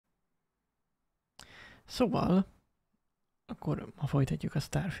Szóval, akkor ma folytatjuk a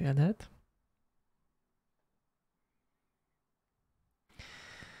Starfieldet.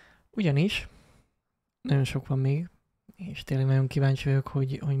 Ugyanis nagyon sok van még, és tényleg nagyon kíváncsi vagyok,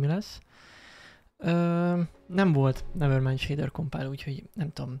 hogy mi lesz. Nem volt Nevermind Shader Compile, úgyhogy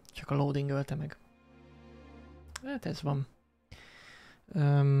nem tudom, csak a loading ölte meg. Hát ez van.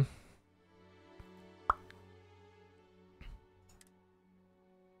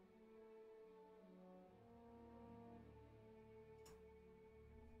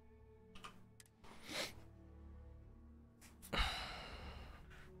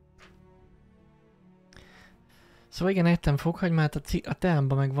 Szóval igen, ettem fokhagymát, a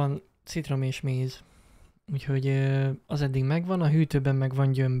teámban meg van citrom és méz. Úgyhogy az eddig megvan, a hűtőben meg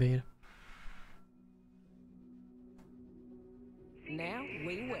van gyömbér. Now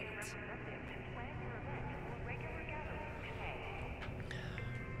we wait.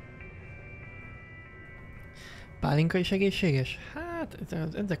 Pálinka is egészséges? Hát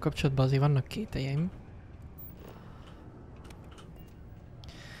ezzel kapcsolatban azért vannak kételjeim.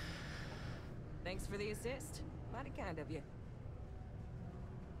 Thanks for the assist. Mighty kind of you.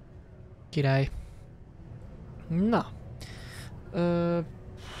 Király. Na.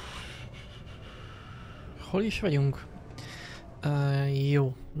 Hol is vagyunk?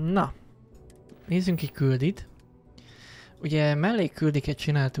 Jó. Na. Nézzünk egy küldit. Ugye mellékküldiket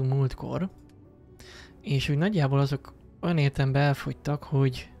csináltunk múltkor. És úgy nagyjából azok olyan értelemben elfogytak,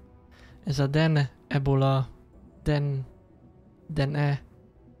 hogy ez a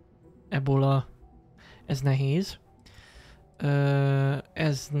Ebola, ez nehéz.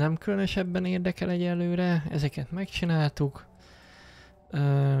 Ez nem különösebben érdekel egyelőre, ezeket megcsináltuk.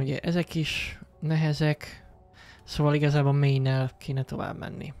 Ugye ezek is nehezek, szóval igazából mainnel kéne tovább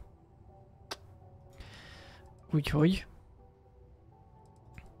menni. Úgyhogy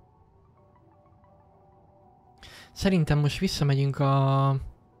szerintem most visszamegyünk a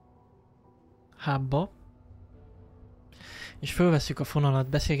hubba, és fölvesszük a fonalat,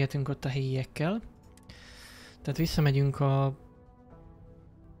 beszélgetünk ott a helyiekkel. Tehát visszamegyünk a...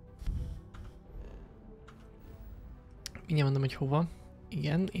 Mindjárt mondom, hogy hova.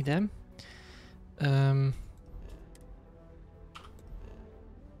 Igen, ide.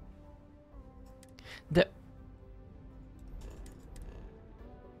 De...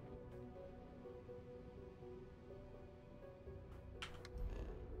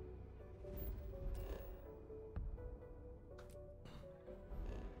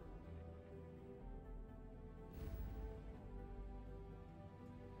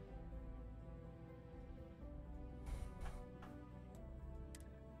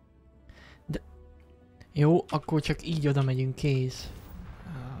 Jó, akkor csak így oda megyünk, kész.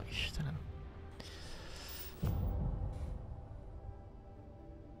 Istenem.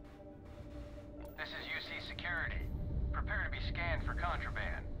 This is UC Security. Prepare to be scanned for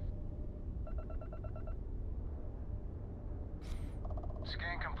contraband.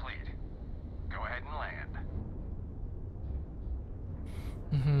 Scan complete. Go ahead and land.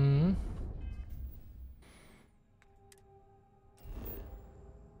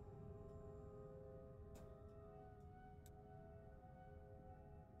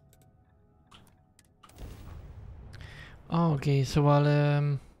 Oké, szóval...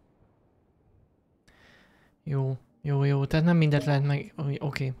 Jó, tehát nem mindent lehet meg...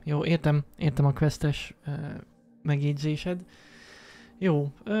 Oké, jó, értem a questes megjegyzésed.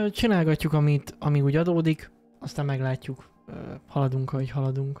 Jó, csinálgatjuk, ami úgy adódik, aztán meglátjuk, haladunk, ahogy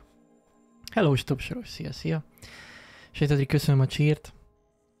haladunk. Hello, Stopsoros, szia! Sétadik, köszönöm a cheert.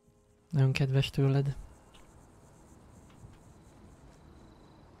 Nagyon kedves tőled.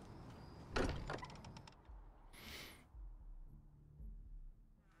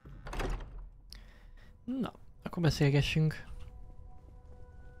 Na, akkor beszélgessünk.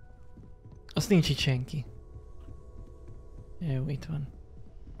 Azt nincs itt senki. Jó, itt van.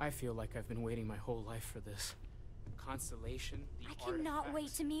 I feel like I've been waiting my whole life for this. Constellation, the I cannot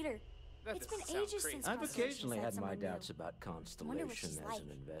wait to meet her. It's been ages since I've Constellation's occasionally had had my someone new. doubts about Constellation she's as like.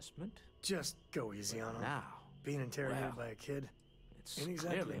 an investment. Just go easy on him. Now, Being interrogated well, by a kid it's ain't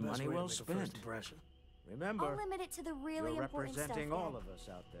exactly clearly the best money way well to make a first spent. impression. Remember, I'll limit it to the really you're important stuff. representing all Then. of us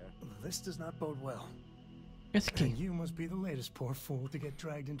out there. This does not bode well. Ez ki? And you must be the latest poor fool to get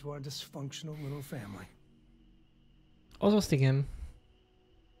dragged into our dysfunctional little family. Azaz igen.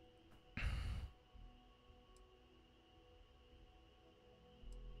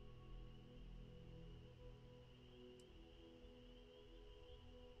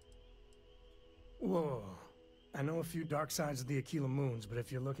 Whoa. I know a few dark sides of the Aquila Moons, but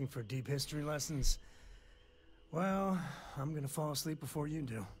if you're looking for deep history lessons, well, I'm gonna fall asleep before you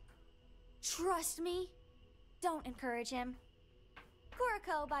do. Trust me, Don't encourage him.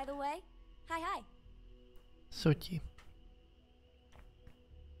 Kuriko, by the way. Hi, hi. Szotyi.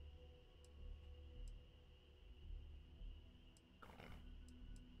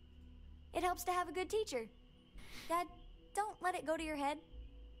 It helps to have a good teacher. Dad, don't let it go to your head.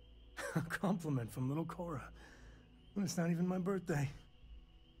 A compliment from little Cora. And it's not even my birthday.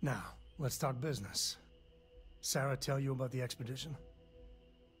 Now, let's talk business. Sarah tell you about the expedition?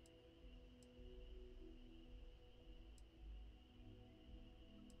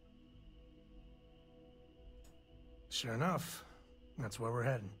 Sure enough, that's where we're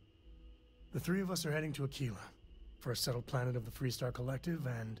heading. The three of us are heading to Aquila, first settled planet of the Freestar Collective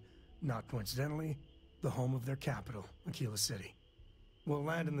and, not coincidentally, the home of their capital, Aquila City. We'll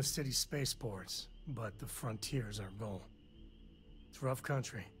land in the city's spaceports, but the frontier's our goal. It's rough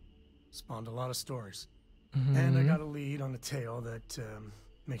country. Spawned a lot of stories. And I got a lead on a tale that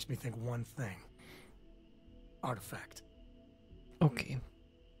makes me think one thing. Artifact. Oké.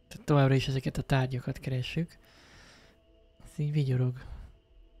 Tehát továbbra is ezeket a tárgyakat keressük. Ez így vigyorog.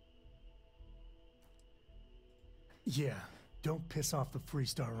 Yeah, don't piss off the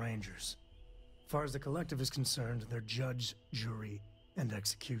Freestar Rangers. As far as the Collective is concerned, they're judge, jury, and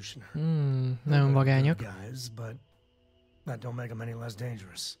executioner. Nagyon They're good vagányok. guys, but that don't make them any less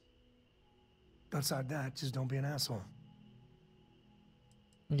dangerous. Outside that, just don't be an asshole.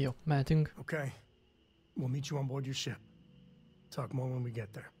 Jó, mehetünk. Okay. We'll meet you on board your ship. Talk more when we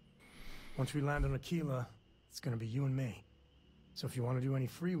get there. Once we land on Aquila, it's gonna be you and me. So if you want to do any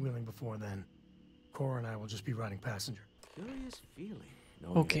freewheeling before then, Cora and I will just be riding passenger. Curious feeling.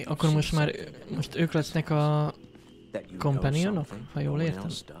 Oké, akkor most ők lesznek a companionok, ha jól értem.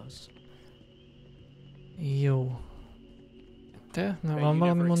 Jó. Te? Na, van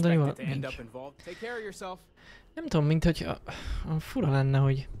valami mondani? Nincs. Nem tudom, mint hogy fura lenne,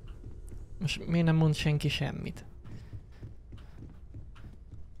 hogy most miért nem mond senki semmit.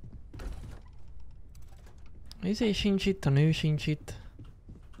 Izé sincs itt, a nő sincs itt.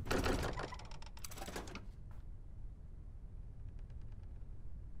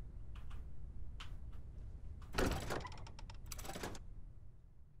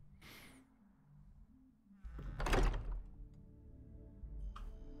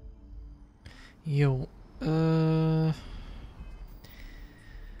 Jó.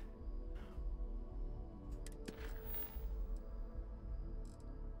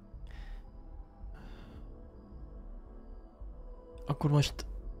 Akkor most...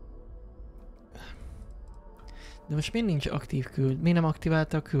 De most miért nincs aktív küld? Miért nem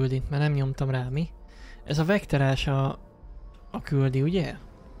aktiválta a küldit? Mert nem nyomtam rá, mi? Ez a vektorás a küldi, ugye?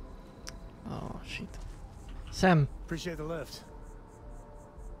 Oh, shit. Sam. Appreciate the lift.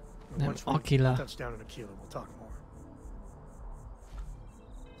 Nem, Once we Aquila. touch down in Aquila, we'll talk more.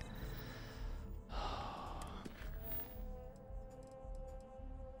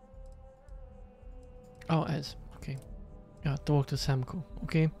 Oh, ez. Oké. Okay. Ja, talk to Samko.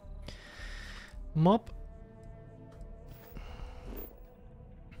 Oké. Okay. Map.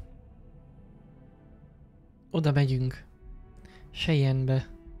 Oda megyünk. Cheyenne-be.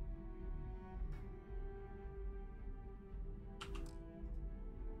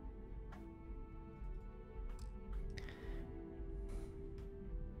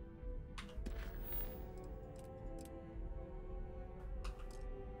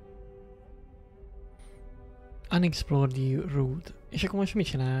 Unexplored route. És akkor most mit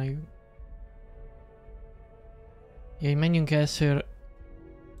csináljuk? Jaj, menjünk először...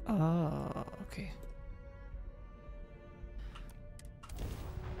 oké.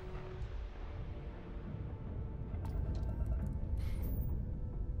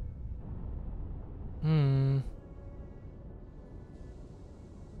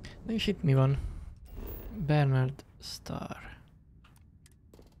 Na és itt mi van? Bernard Star.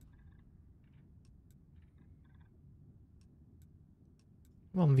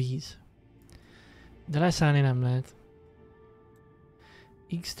 Van víz. De leszállni nem lehet.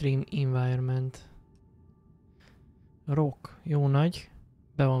 Extreme Environment. Rock. Jó nagy.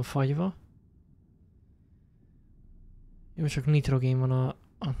 Be van fagyva. Jó, csak nitrogén van a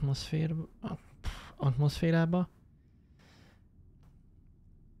atmoszférában.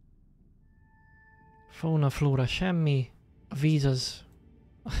 Fauna, flóra semmi. A víz az...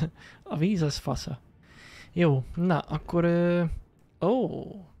 a víz az fasza. Jó, na akkor...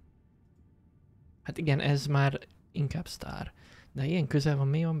 Hát igen, ez már inkább Star. De ilyen közel van,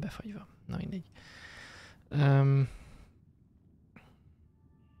 mi van befagyva? Na mindegy.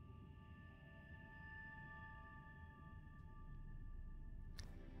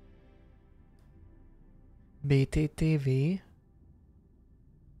 BTTV.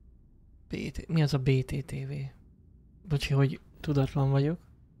 Mi az a BTTV? Bocsi, hogy tudatlan vagyok.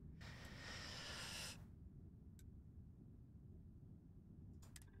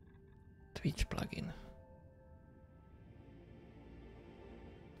 Twitch plugin.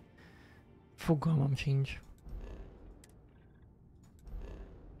 Fogalmam sincs.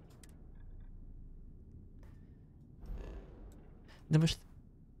 De most...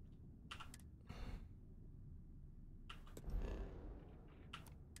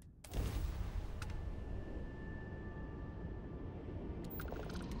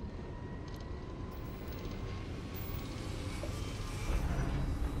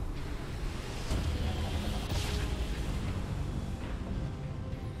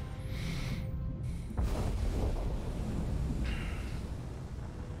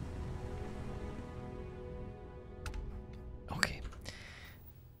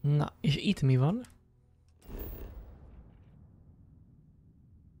 Na, és itt mi van?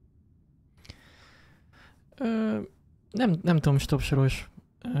 Nem tudom, stopsoros.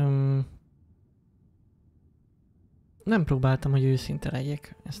 Nem próbáltam, hogy őszinte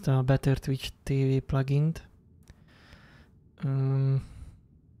legyek, ezt a Better Twitch TV plugint.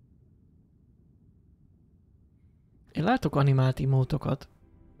 Én látok animált emotokat,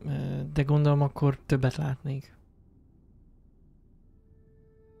 de gondolom akkor többet látnék.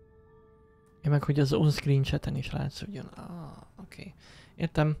 Ja, meg hogy az on-screen chaten is látszódjon. Oké.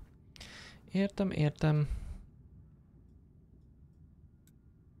 Értem. Értem.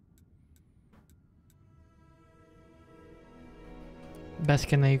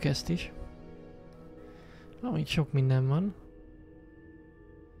 Beszkenneljük ezt is. Itt sok minden van.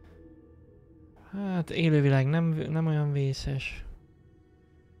 Hát élővilág nem olyan vészes.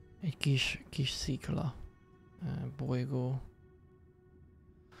 Egy kis szikla. Bolygó.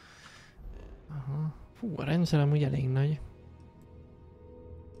 Aha. Fú, a rendszer amúgy elég nagy.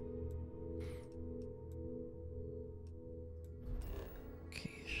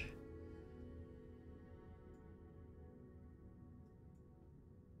 Kés.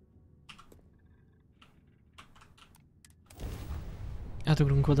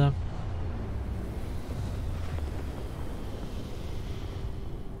 Átugrunk oda.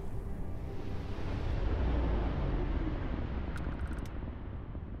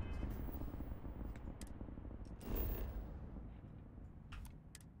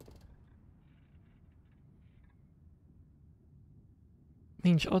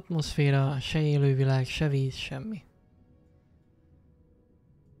 Nincs atmoszféra, se élővilág, se víz, semmi.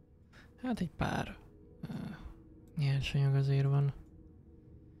 Hát egy pár nyersanyag azért van.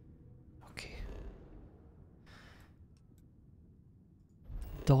 Oké.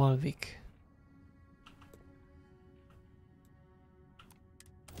 Dalvik.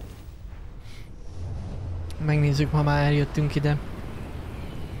 Megnézzük, ma már eljöttünk ide.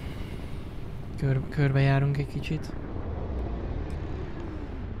 Körbejárunk egy kicsit.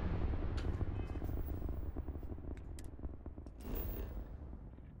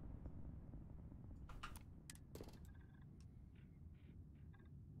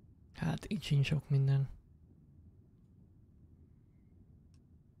 Hát itt sincs sok minden.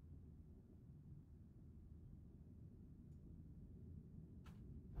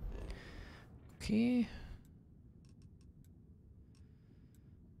 Oké.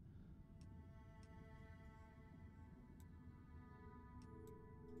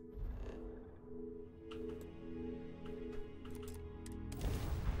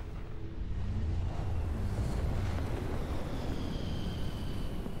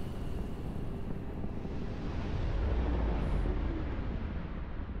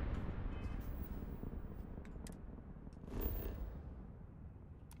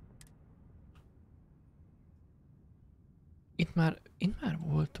 Itt már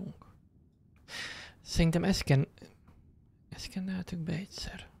voltunk. Szerintem ezt szkenneltük be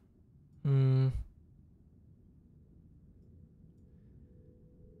egyszer.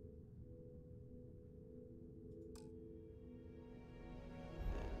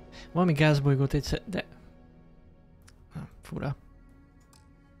 Valami gázbolygót egyszer, de... fura.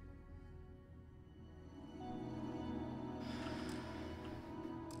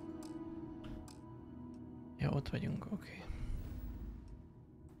 Ja, ott vagyunk, oké.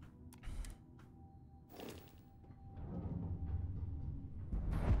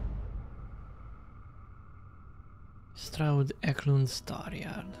 Stroud Eklund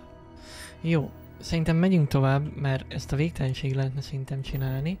Staryard. Jó, szerintem megyünk tovább, mert ezt a végtelenség lehetne szerintem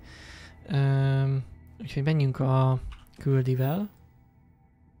csinálni. Úgyhogy menjünk a küldivel.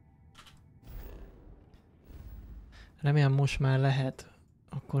 Remélem most már lehet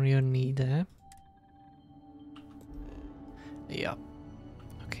akkor jönni ide. Ja,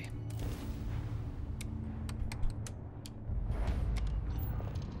 oké.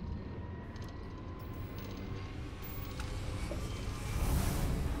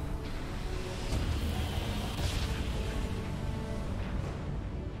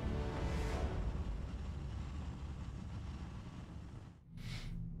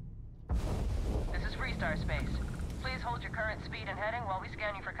 Hold your current speed and heading while we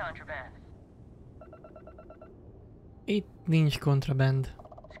scan you for contraband. Itt nincs kontraband.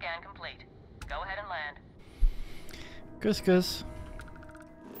 Scan complete. Go ahead and land. Kösz.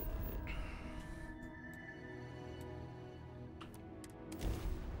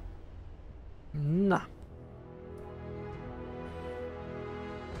 Na.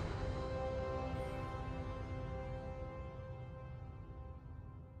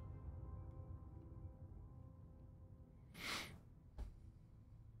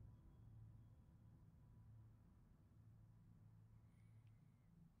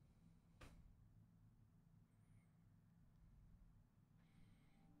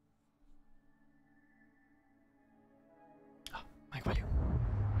 Meg vagyunk.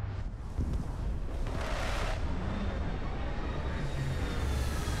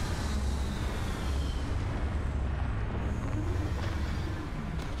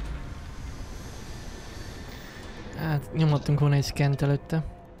 Hát nyomhattunk volna egy szkent előtte.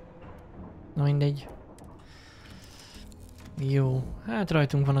 Na mindegy. Jó, hát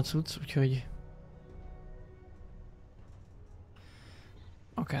rajtunk van a cucc, úgyhogy...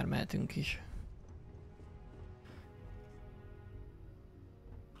 akár mehetünk is.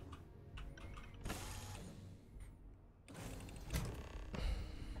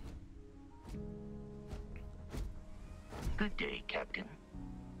 Good day, Captain.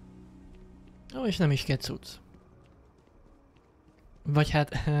 Ó, és nem is kell cucc. Vagy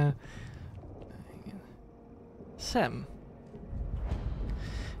hát... szem.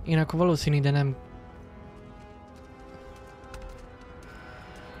 Én akkor valószínű, de nem...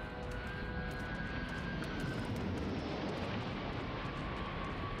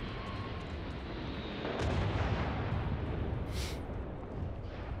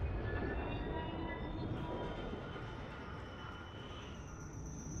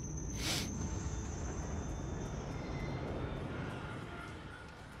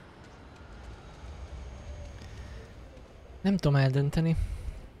 Nem tudom eldönteni.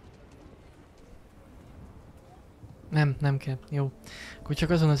 Nem kell. Jó. Akkor csak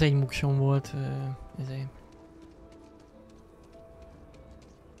azon az egy mukson volt ezért.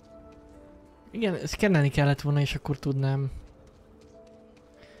 Igen, szkennelni kellett volna, és akkor tudnám.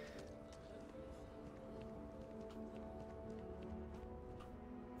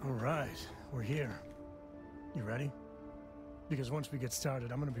 All right, we're here. You ready? Because once we get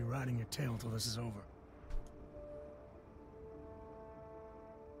started, I'm gonna be riding your tail till this is over.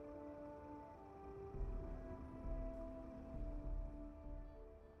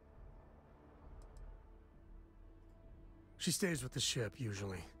 She stays with the ship,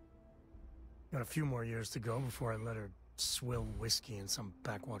 usually. Got a few more years to go before I let her swill whiskey in some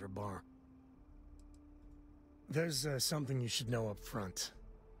backwater bar. There's something you should know up front.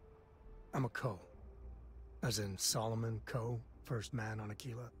 I'm a Coe. As in Solomon Coe, first man on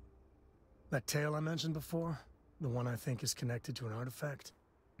Aquila. That tale I mentioned before, the one I think is connected to an artifact,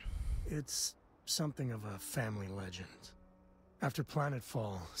 it's something of a family legend. After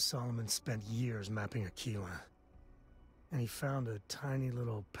planetfall, Solomon spent years mapping Aquila. And he found a tiny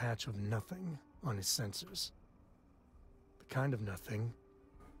little patch of nothing on his sensors. The kind of nothing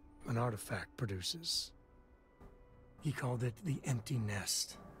an artifact produces. He called it the Empty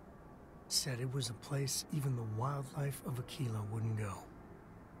Nest. Said it was a place even the wildlife of Aquila wouldn't go.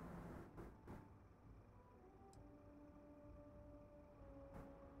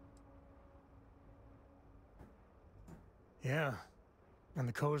 Yeah, and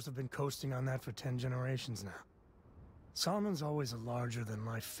the Coers have been coasting on that for 10 generations now. Solomon's always a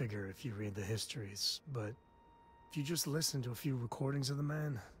larger-than-life figure if you read the histories, but if you just listen to a few recordings of the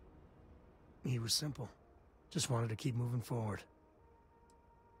man, he was simple. Just wanted to keep moving forward.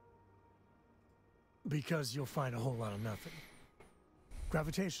 Because you'll find a whole lot of nothing.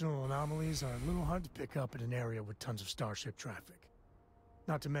 Gravitational anomalies are a little hard to pick up in an area with tons of starship traffic.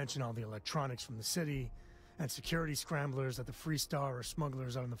 Not to mention all the electronics from the city, and security scramblers that the Free Star or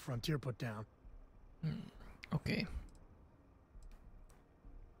smugglers out on the frontier put down. Okay.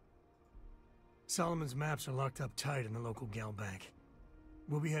 Solomon's maps are locked up tight in the local gal bank.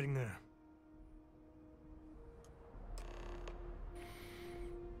 We'll be heading there.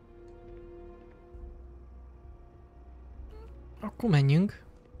 Akkor menjünk.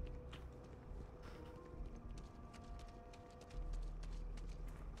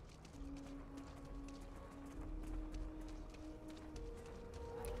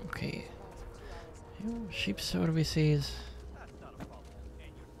 Okay. Jó, ship services.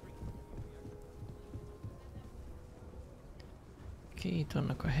 Oké, itt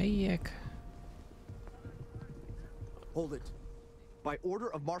vannak a helyiek. Hold it. By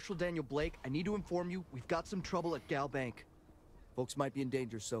order of Marshal Daniel Blake, I need to inform you we've got some trouble at Gal Bank. Folks might be in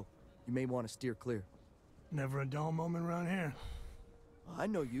danger, so you may want to steer clear. Never a dull moment around here. I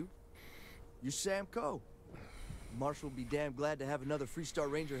know you. You're Sam Coe. Marshal will be damn glad to have another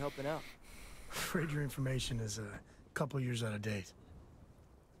Freestar Ranger helping out. Afraid your information is a couple years out of date.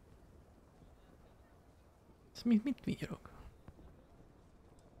 Ez mit vigyorog?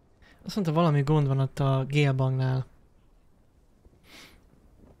 Azt mondta, valami gond van ott a G-banknál.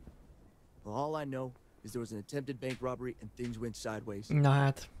 Well, all I know is there was an attempted bank robbery and things went sideways. Na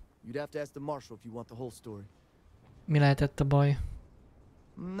hát, You'd have to ask the Marshal if you want the whole story. mi lehetett a baj?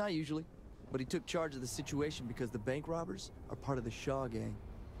 Not usually, but he took charge of the situation because the bank robbers are part of the Shaw gang.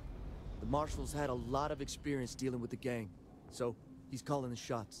 The Marshal's had a lot of experience dealing with the gang, so he's calling the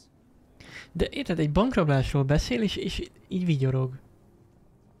shots. De érted, egy bankrablásról beszél, és így vigyorog.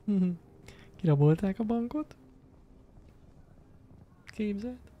 Kirabolták a bankot?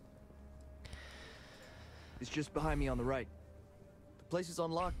 Képzeld? It's just behind me on the right. The place is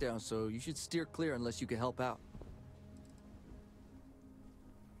on lockdown, so you should steer clear unless you can help out.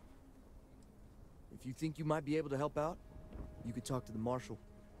 If you think you might be able to help out, you could talk to the Marshal.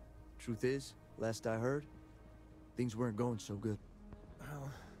 Truth is, last I heard, things weren't going so good.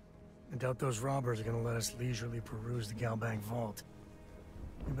 Well, I doubt those robbers are gonna let us leisurely peruse the Gal Bank vault.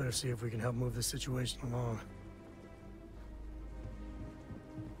 We better see if we can help move this situation along.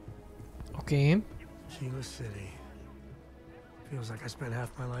 Oké. Kila City. Feels like I spent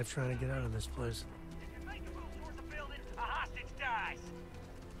half my life trying to get out of this place.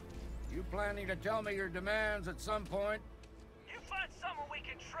 You planning to tell me your demands at some point? You find someone we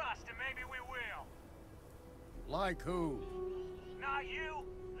can trust, and maybe we will. Like who? Not you,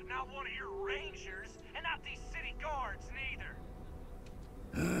 not one of your rangers, and not these city guards neither.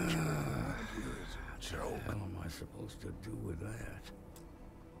 What the hell am I supposed to do with that?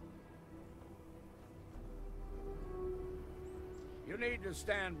 You need to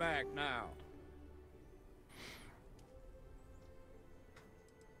stand back now.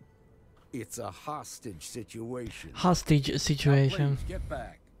 It's a hostage situation. Hostage situation. Now please get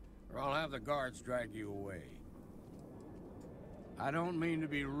back, or I'll have the guards drag you away. I don't mean to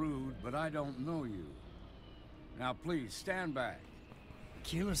be rude, but I don't know you. Now please, stand back.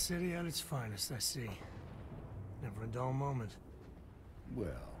 Kila City at its finest, I see. Never a dull moment.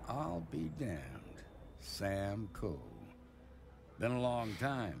 Well, I'll be damned. Sam Coe. Been a long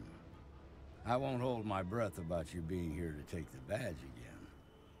time. I won't hold my breath about you being here to take the badge again.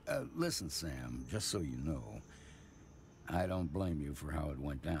 Listen, Sam, just so you know, I don't blame you for how it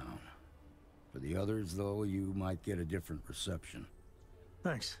went down. For the others, though, you might get a different reception.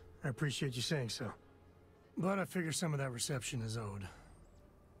 Thanks. I appreciate you saying so. But I figure some of that reception is owed.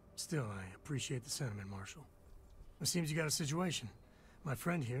 Still, I appreciate the sentiment, Marshal. It seems you got a situation. My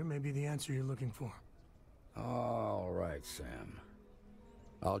friend here may be the answer you're looking for. All right, Sam.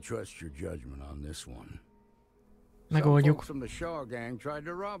 I'll trust your judgment on this one. Some folks from the Shaw gang tried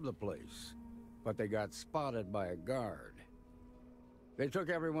to rob the place, but they got spotted by a guard. They took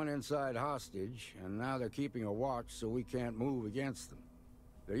everyone inside hostage, and now they're keeping a watch so we can't move against them.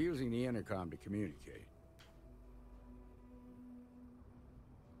 They're using the intercom to communicate.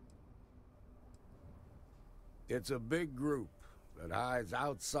 It's a big group that hides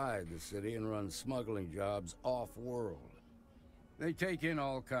outside the city and runs smuggling jobs off-world. They take in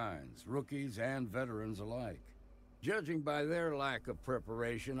all kinds, rookies and veterans alike. Judging by their lack of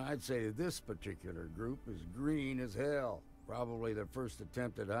preparation, I'd say this particular group is green as hell. Probably their first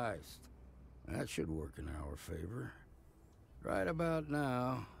attempt at heist. That should work in our favor. Right about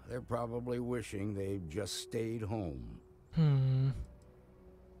now, they're probably wishing they'd just stayed home.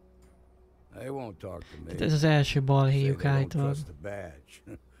 They won't talk to me. Ez az első balhéjuk They don't által. trust the badge.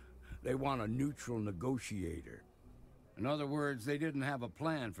 They want a neutral negotiator. In other words, they didn't have a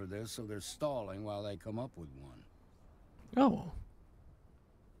plan for this, so they're stalling while they come up with one. Oh.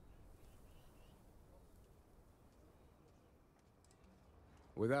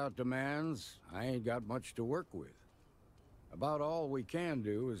 Without demands, I ain't got much to work with. About all we can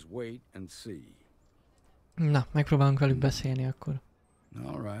do is wait and see. Na, megpróbálunk velük beszélni akkor.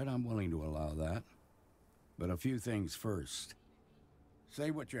 All right, I'm willing to allow that. But a few things first.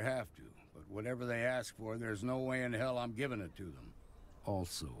 Say what you have to, but whatever they ask for, there's no way in hell I'm giving it to them.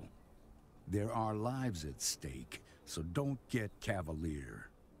 Also, there are lives at stake, so don't get cavalier.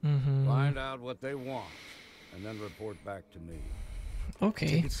 Find out what they want, and then report back to me. Okay.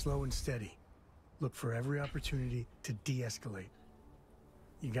 Take it slow and steady. Look for every opportunity to de-escalate.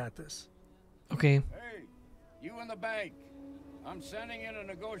 You got this. Okay. Hey, you in the bank. I'm sending in a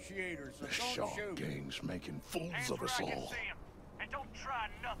negotiator, so don't shoot. Gang's making fools of us all. And Don't try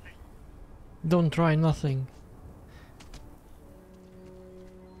nothing. Don't try nothing.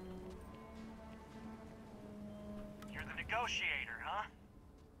 You're the negotiator, huh?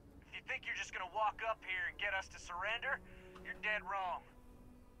 If you think you're just gonna walk up here and get us to surrender, you're dead wrong.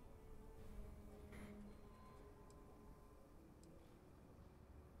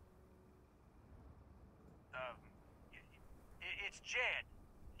 It's Jed.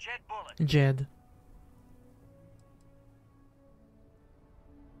 Jed Bullock. Jed.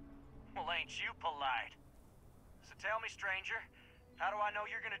 Well, ain't you polite? So tell me, stranger, how do I know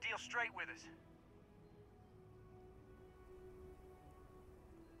you're gonna deal straight with us?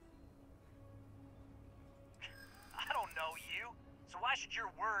 I don't know you, so why should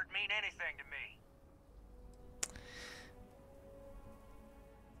your word mean anything to me?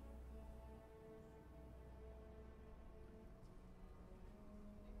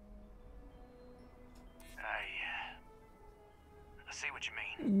 I see what you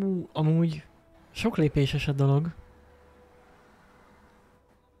mean. Amúgy sok lépéses a dolog.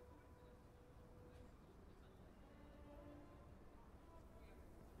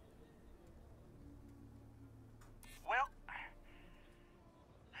 Well,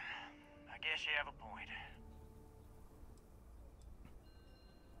 I guess you have a point.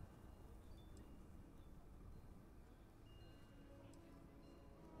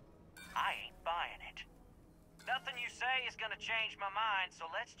 I ain't buying it. Nothing you say is gonna change my mind, so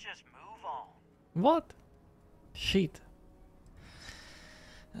let's just move on. What? Shit.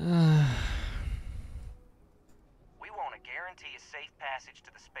 We want to guarantee a safe passage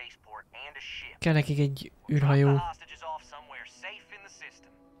to the spaceport and a ship. Kell nekik egy Drop űrhajó. the hostages off somewhere safe in the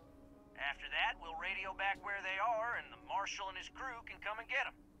system. After that, we'll radio back where they are, and the marshal and his crew can come and get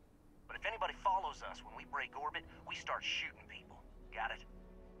them. But if anybody follows us when we break orbit, we start shooting people. Got it?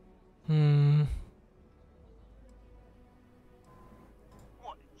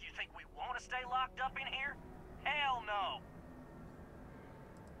 What, you think we want to stay locked up in here? Hell no!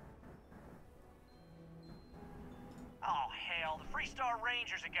 Oh, hell, the Freestar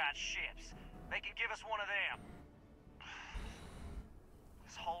Rangers have got ships. They can give us one of them.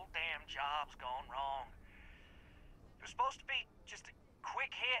 This whole damn job's gone wrong. It was supposed to be just a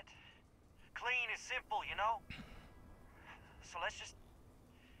quick hit. Clean and simple, you know? So let's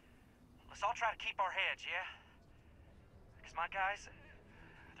all try to keep our heads, yeah? Because my guys,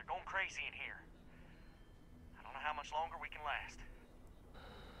 they're going crazy in here. I don't know how much longer we can last.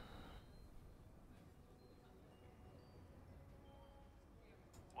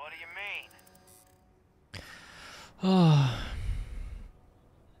 What do you mean? Ah.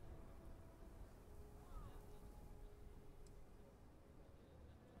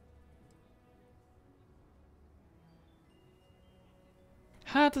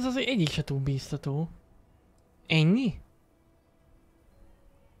 Hát ez azért egyik se túl bíztató. Ennyi?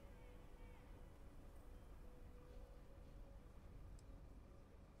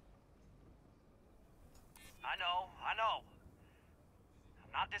 I know.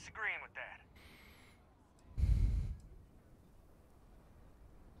 I'm not disagreeing with that.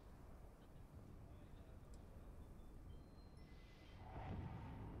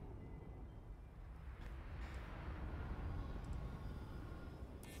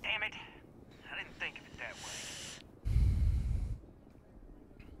 Damn it. I didn't think of it that way.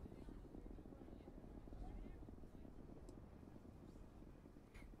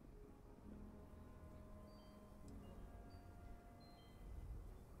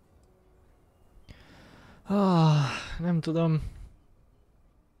 Nem tudom.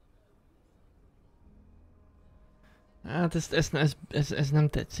 Hát ez nem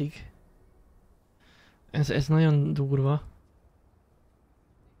tetszik. Ez nagyon durva.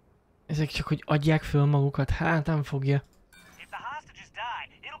 Ezek csak, hogy adják föl magukat. Hát nem fogja. If the hostages die,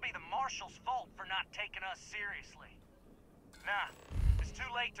 it'll be the marshal's fault for not taking us seriously. Nah, it's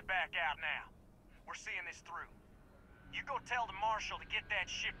too late to back out now. We're seeing this through. You go tell the marshal to get that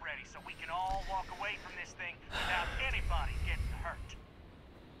ship ready so we can all walk away from this thing without anybody getting hurt.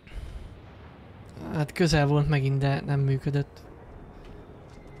 Hát közel volt megint, de nem működött.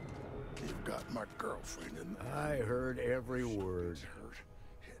 You've got my girlfriend in there. I heard every word.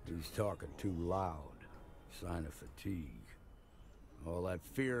 He's talking too loud. Sign of fatigue. All that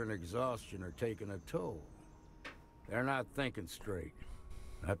fear and exhaustion are taking a toll. They're not thinking straight.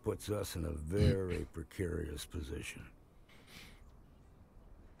 That puts us in a very precarious position.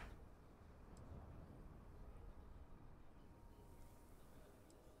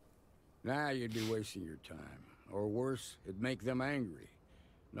 Now you'd be wasting your time. Or worse, it'd make them angry.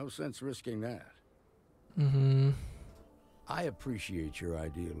 No sense risking that. I appreciate your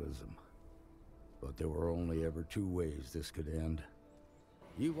idealism. But there were only ever two ways this could end.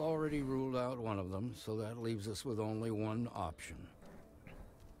 You've already ruled out one of them, so that leaves us with only one option.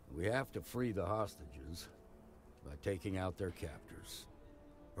 We have to free the hostages by taking out their captors.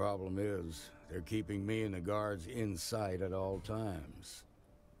 Problem is, they're keeping me and the guards inside at all times.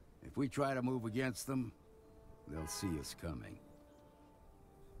 If we try to move against them, they'll see us coming.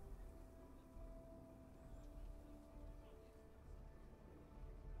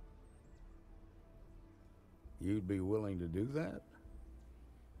 You'd be willing to do that?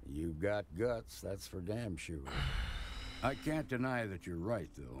 You've got guts, that's for damn sure. I can't deny that you're right,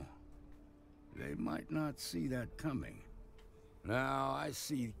 though. They might not see that coming. Now, I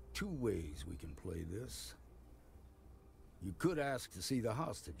see two ways we can play this. You could ask to see the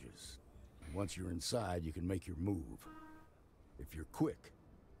hostages. Once you're inside, you can make your move. If you're quick,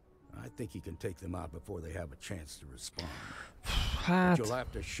 I think you can take them out before they have a chance to respond. But you'll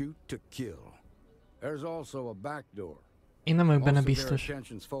have to shoot to kill. There's also a back door. Én nem vagyok benne Most of their biztos.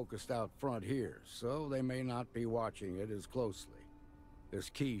 attention's focused out front here, so they may not be watching it as closely. This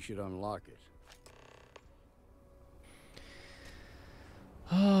key should unlock it.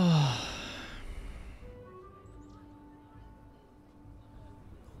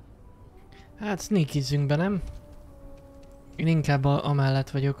 Hát sneakizzünk be, nem? Én inkább amellett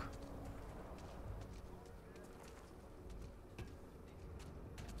vagyok.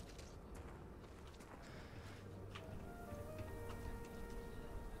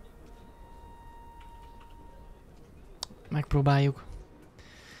 Megpróbáljuk.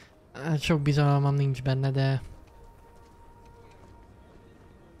 Hát sok bizalmam nincs benne, de...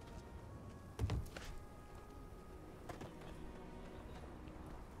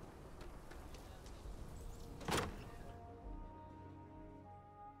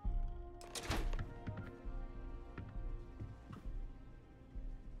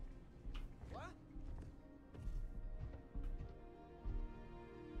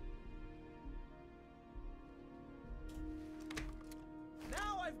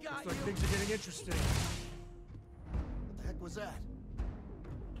 Looks like things are getting interesting. What the heck was that?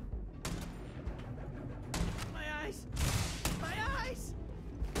 My eyes! My eyes!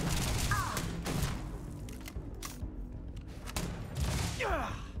 Gonna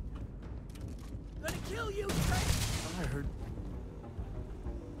kill you, I heard.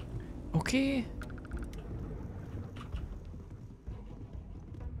 Oké.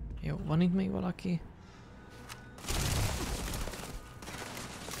 Jó, van itt még valaki?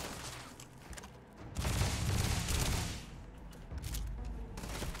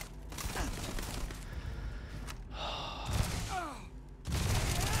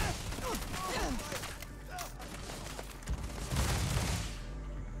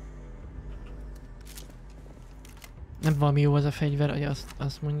 Nem valami jó az a fegyver, hogy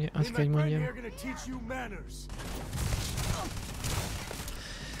azt mondja, azt kell, hogy mondjam.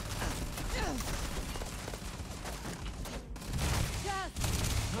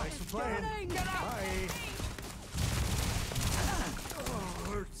 Thanks for playing. Bye. Oh,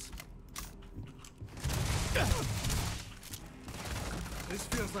 hurts. This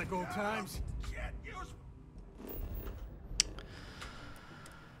feels like old times.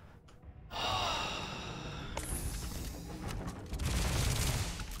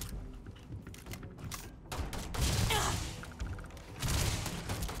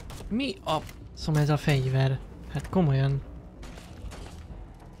 Mi a... Szóval ez a fegyver? Hát komolyan.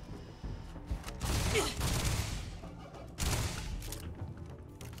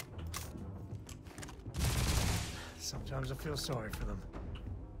 Sometimes I feel sorry for them.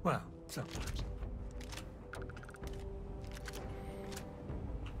 Well, sometimes.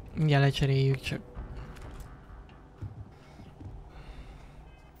 Mindjárt lecseréljük csak.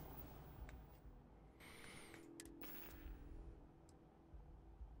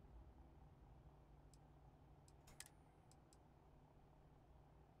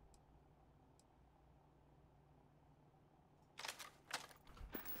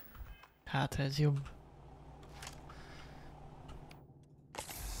 Hát ez jobb.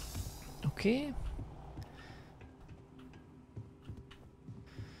 Oké.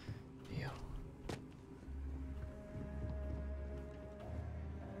 Jó.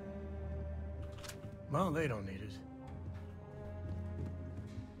 Well, they don't need it.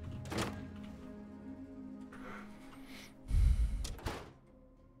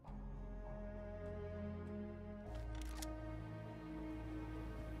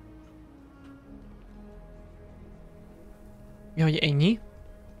 Ja, hogy ennyi?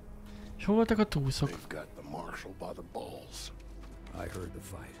 És hol voltak a túszok? They've got the marshal by the balls. I heard the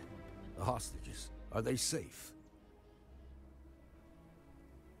fight. The hostages, are they safe?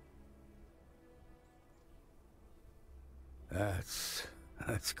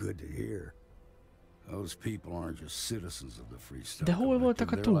 That's good to hear. Those people aren't just citizens of the Free Star De hol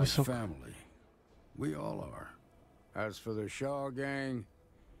voltak a Collective, they're like túszok? family. We all are. As for the Shaw gang,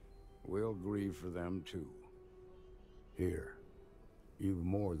 we'll grieve for them too. Here, you've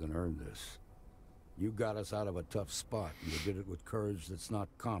more than earned this. You got us out of a tough spot, and you did it with courage that's not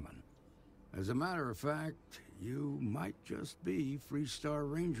common. As a matter of fact, you might just be Free Star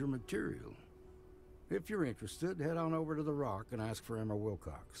Ranger material. If you're interested, head on over to the Rock and ask for Emma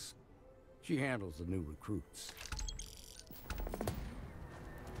Wilcox. She handles the new recruits.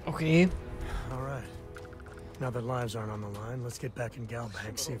 Oké. All right. Now that lives aren't on the line, let's get back in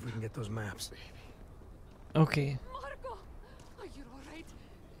Galbank, see if we can get those maps. Oké. Marco, are you all right?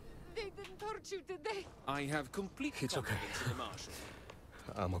 They didn't hurt you, did they? I have complete It's okay. confidence in the Marshal.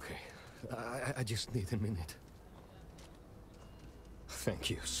 I'm okay. I just need a minute. Thank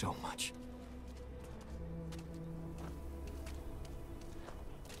you so much.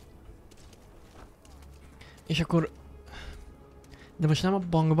 És akkor... De most nem a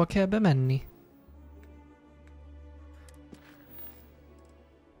bankba kell bemenni?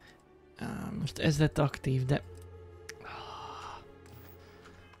 Most ez lett aktív, de...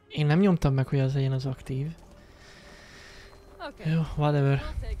 Én nem nyomtam meg, hogy az legyen az aktív. Okay. Jó, whatever.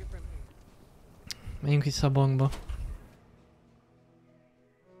 I'll take it from here. Menjünk vissza a bankba.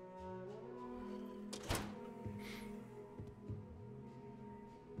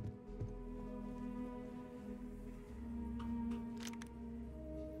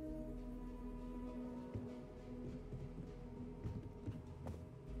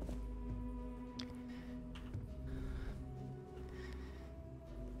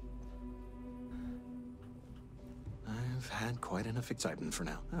 I've had quite enough excitement for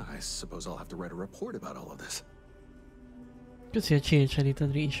now. I suppose I'll have to write a report about all of this. Köszi, hogy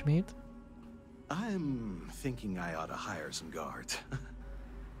chill-cselítad ismét. I'm thinking I ought to hire some guards.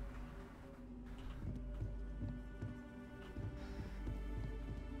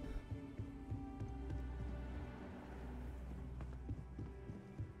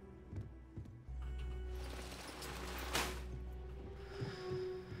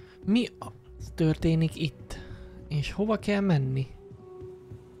 Mi történik itt? És hova kell menni?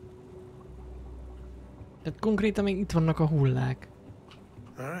 Tehát konkrétan még itt vannak a hullák.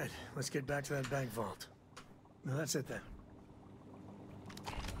 All right, let's get back to that bank vault. No, that's it then.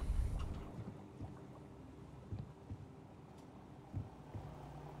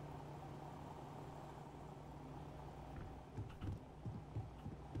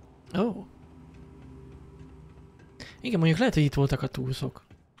 Ó. Oh. Igen, mondjuk lehet, hogy itt voltak a túszok.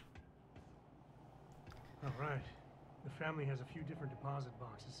 All right. The family has a few different deposit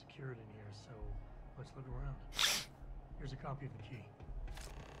boxes secured in here, so let's look around. Here's a copy of the key.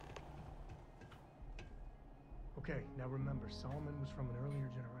 Okay, now remember, Solomon was from an earlier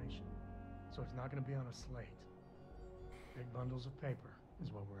generation, so it's not going to be on a slate. Big bundles of paper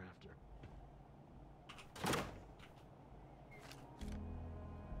is what we're after.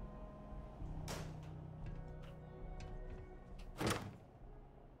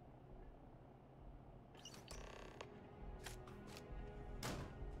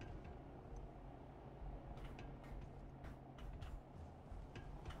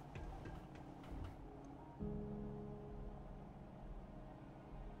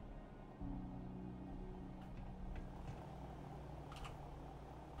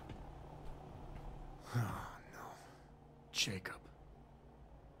 Jacob.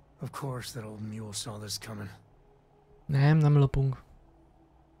 Of course that old mule saw this coming. Nem lopunk.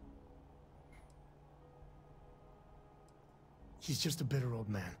 He's just a bitter old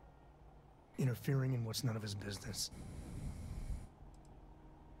man, interfering in what's none of his business.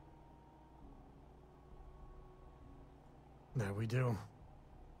 There we do.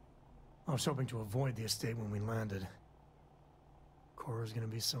 I was hoping to avoid the estate when we landed. Cora's gonna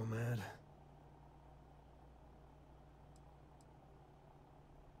be so mad.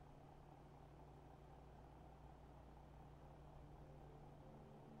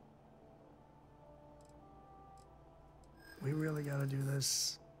 We really gotta do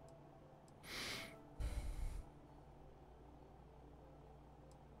this.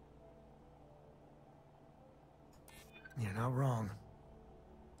 You're not wrong.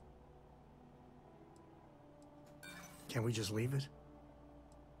 Can't we just leave it?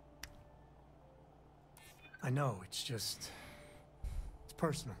 I know, it's just... It's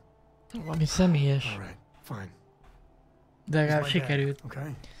personal. Valami személyes. All right, fine. De legalább He's my dad, sikerült.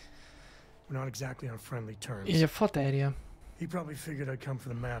 okay? We're not exactly on friendly terms. Így a faterja. He probably figured I'd come for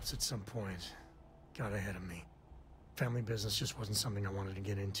the maps at some point. Got ahead of me. Family business just wasn't something I wanted to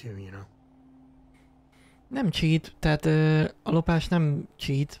get into, you know? Nem cheat, tehát a lopás nem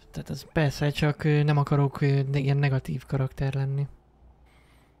cheat, tehát az persze, csak nem akarok ilyen negatív karakter lenni.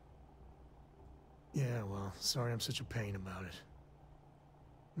 Yeah, well, sorry I'm such a pain about it.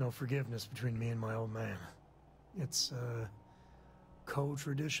 No forgiveness between me and my old man. It's,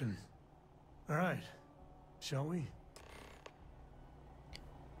 co-tradition. All right, shall we?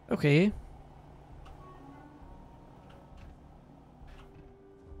 Oké.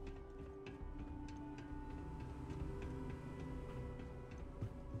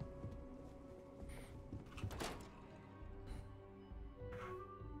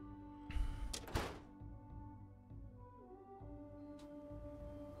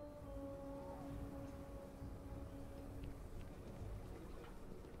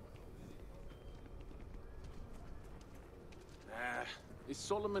 Is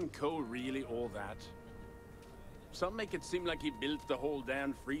Solomon Coe really all that? Some make it seem like he built the whole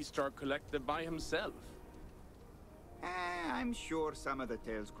damn Freestar Collective by himself. I'm sure some of the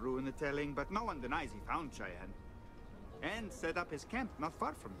tales grew in the telling, but no one denies he found Cheyenne. And set up his camp not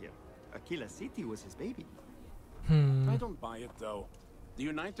far from here. Aquila City was his baby. I don't buy it, though. The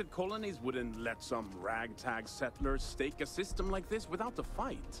United Colonies wouldn't let some ragtag settlers stake a system like this without a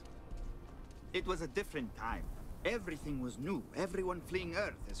fight. It was a different time. Everything was new, everyone fleeing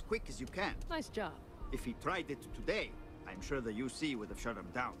Earth as quick as you can. Nice job. If he tried it today, I'm sure the UC would have shut him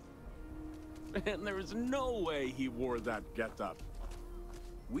down. And there is no way he wore that getup.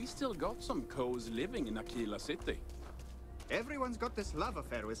 We still got some Coes living in Aquila City. Everyone's got this love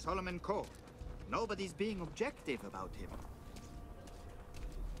affair with Solomon Coe. Nobody's being objective about him.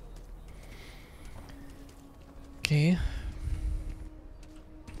 Oké.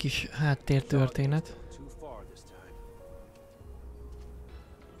 Kis háttértörténet.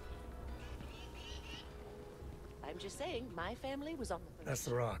 I'm just saying, my family was on the... That's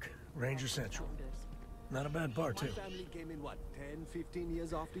the Rock, Ranger Central. Not a bad bar, too. My family came in what, 10, 15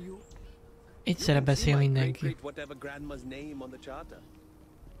 years after you? Egyszerre beszél mindenki. Whatever grandma's name on the charter.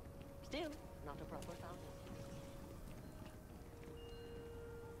 Still, not a proper founder.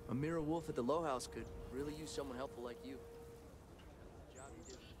 A mirror wolf at the Low House could really use someone helpful like you.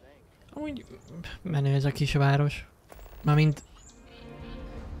 Amúgy menő ez a kis város. Mármint...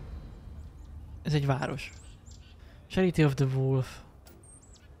 Ez egy város. Charity of the Wolf.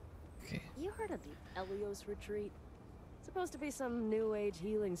 Okay. You heard of the Elios Retreat? Supposed to be some new age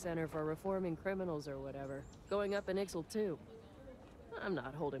healing center for reforming criminals or whatever. Going up in Ixel too. I'm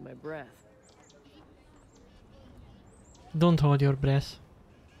not holding my breath. Don't hold your breath.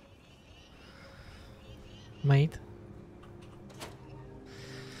 Mate.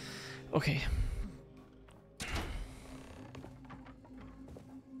 Okay.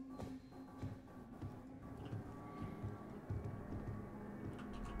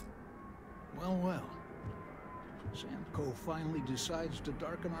 Well, well. Sam Coe finally decides to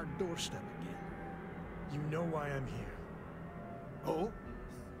darken our doorstep again. You know why I'm here. Oh?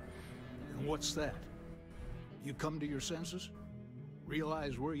 And what's that? You come to your senses?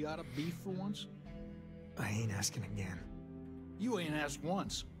 Realize where you ought to be for once? I ain't asking again. You ain't asked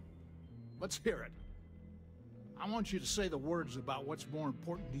once. Let's hear it. I want you to say the words about what's more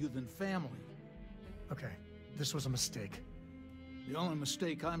important to you than family. Okay, this was a mistake. The only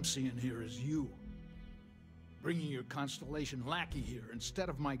mistake I'm seeing here is you. Bringing your Constellation lackey here instead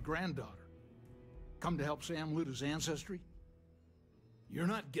of my granddaughter. Come to help Sam loot his ancestry? You're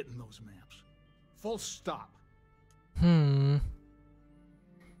not getting those maps. Full stop.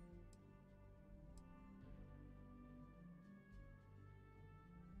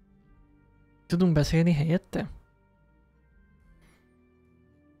 Tudunk beszélni helyette?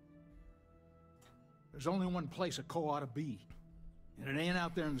 There's only one place a Coe ought to be. And it ain't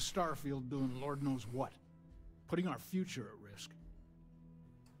out there in the Starfield doing Lord knows what. Putting our future at risk.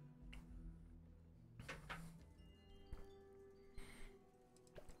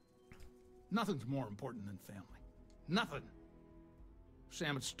 Nothing's more important than family. Nothing. If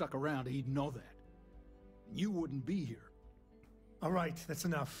Sam had stuck around, he'd know that. You wouldn't be here. All right, that's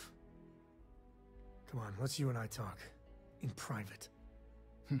enough. Come on, let's you and I talk. In private.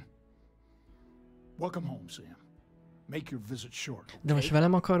 Welcome home, Sam. Make your visit short. Okay? De most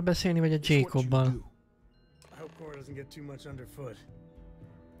velem akar beszélni, vagy a Jacobbal? I hope Cora doesn't get too much underfoot.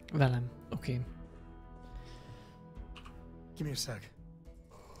 Velem, oké. Okay. Give me a sec.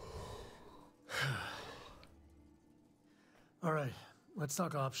 All right, let's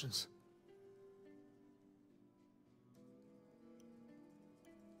talk options.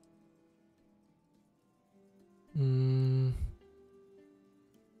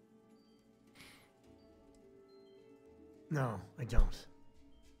 No, I don't.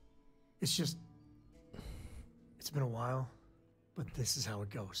 It's just... It's been a while, but this is how it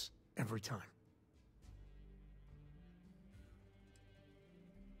goes. Every time.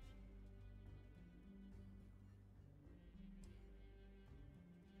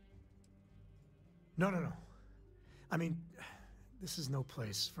 No. I mean, this is no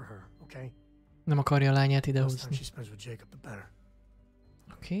place for her, okay? Nem akarja a lányát The time idehúzni. she spends with Jacob, the better.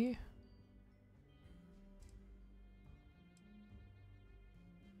 Oké.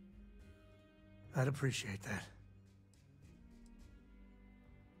 I'd appreciate that.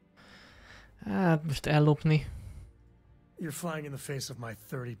 Hát most ellopni. You're flying in the face of my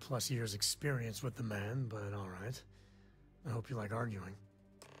 30 plus years experience with the man, but alright. I hope you like arguing.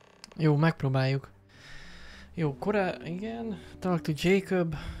 Jó, megpróbáljuk. Jó, igen. Talk to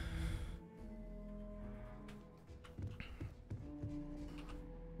Jacob.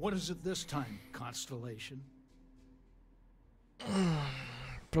 What is it this time, Constellation?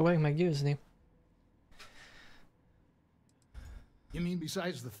 Próbáljuk meggyőzni. You mean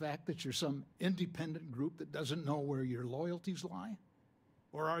besides the fact that you're some independent group that doesn't know where your loyalties lie?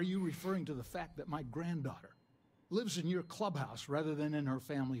 Or are you referring to the fact that my granddaughter lives in your clubhouse rather than in her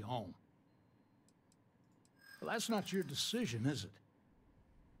family home? Well, that's not your decision, is it?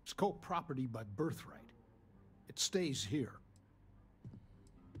 It's co-property by birthright. It stays here.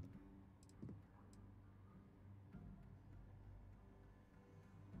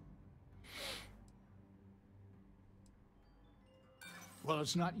 Well,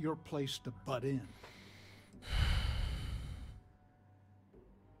 it's not your place to butt in.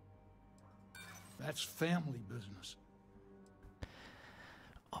 That's family business.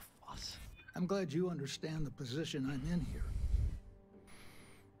 Of us. I'm glad you understand the position I'm in here.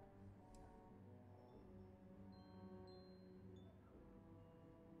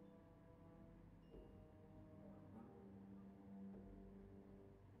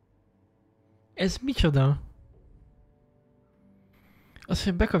 Ez micsoda? Azt,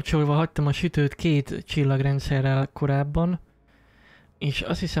 hogy bekapcsolva hagytam a sütőt 2 csillagrendszerrel korábban, és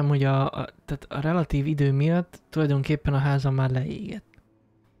azt hiszem, hogy tehát a relatív idő miatt tulajdonképpen a házam már leégett.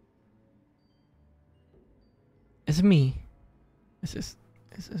 Ez mi? Ez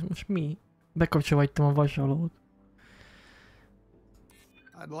most mi? Bekapcsolva hagytam a vasalót.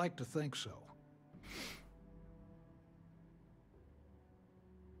 I'd like to think so.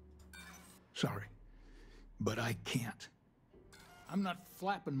 Sorry, but I can't. I'm not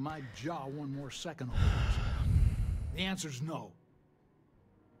flapping my jaw one more second over this. The answer's no.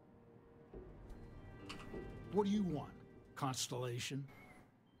 What do you want, Constellation?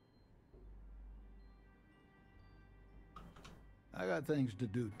 I got things to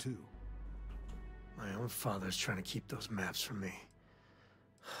do too. My own father's trying to keep those maps from me.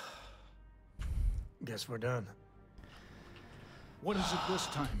 Guess we're done. What is it this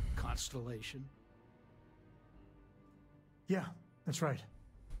time, Constellation? Yeah, that's right.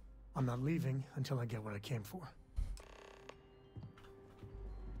 I'm not leaving until I get what I came for.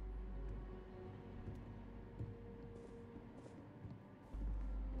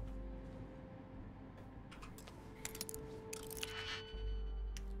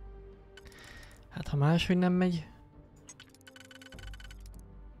 Hát ha máshogy nem megy...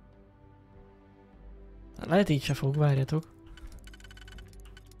 Lehet így se fog, várjatok.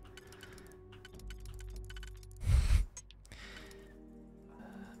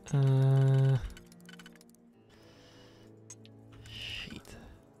 Shit.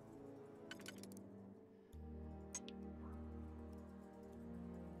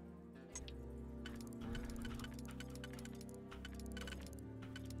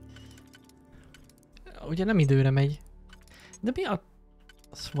 Ugye nem időre megy. De mi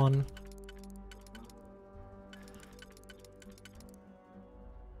az van?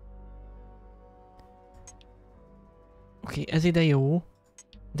 Oké, ez ide jó.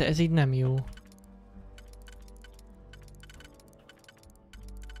 De ez így nem jó.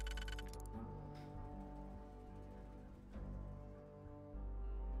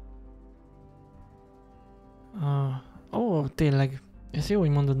 Ó, tényleg. Ez jó, hogy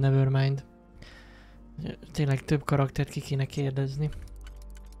mondod, Nevermind. Tényleg több karaktert ki kéne kérdezni.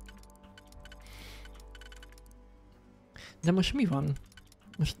 De most mi van?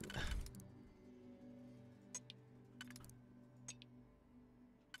 Most...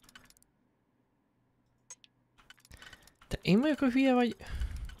 Te én vagyok a hülye, vagy...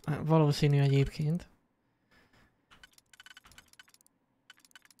 Valószínű egyébként.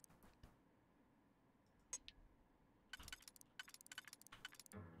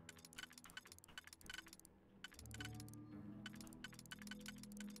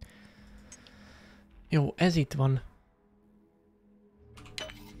 Jó, ez itt van.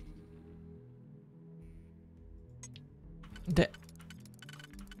 De...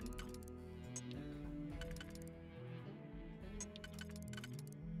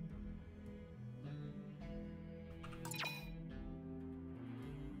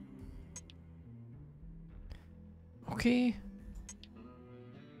 Oké.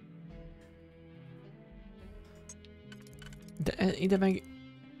 De ide meg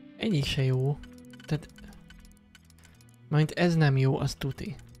egyik se jó. Tehát... Majd ez nem jó, az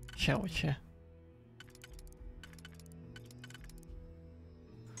tuti. Sehogy se.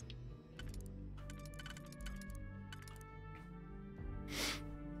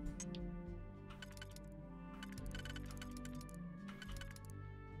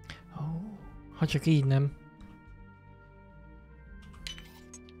 Ha csak így nem.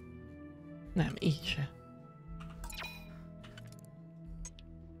 Nem, így se.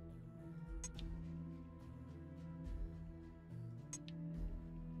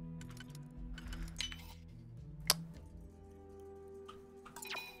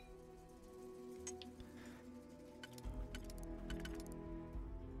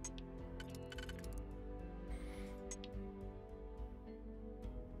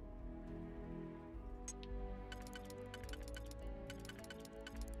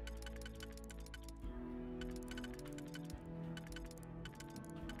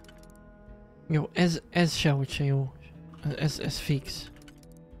 Jó, ez sehogy se jó. Ez fix.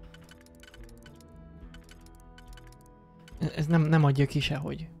 Ez nem adja ki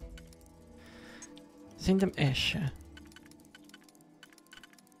sehogy. Szerintem ez se.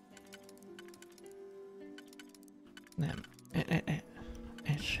 Nem.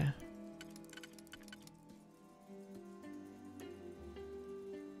 Ez se.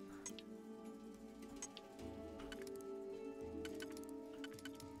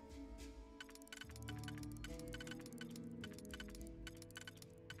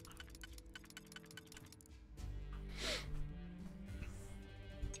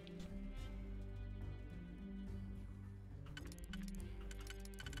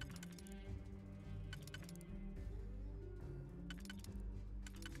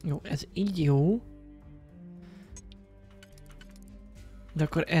 Jó, ez így jó. De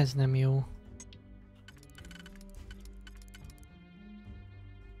akkor ez nem jó.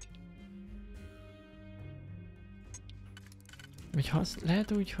 Vagy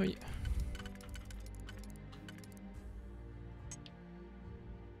lehet úgy, hogy...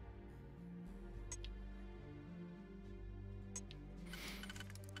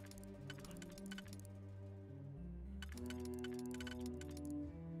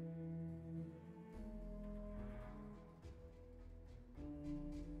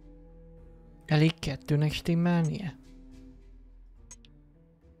 Elég kettőnek stimmelnie?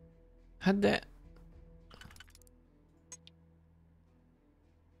 Hát de...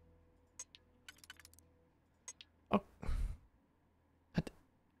 Hát...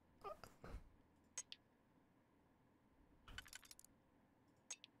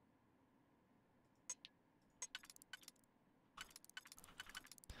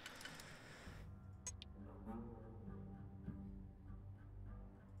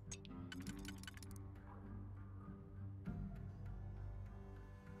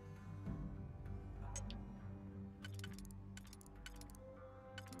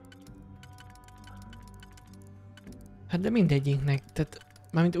 Hát de mindegyiknek, tehát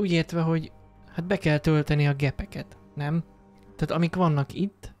mármint úgy értve, hogy hát be kell tölteni a gepeket, nem? Tehát amik vannak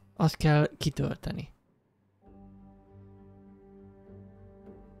itt, azt kell kitölteni.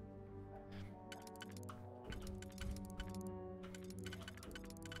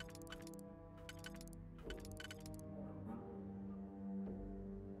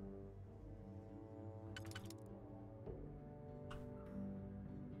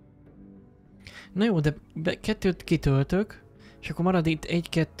 Na jó, de kettőt kitöltök, és akkor marad itt 1,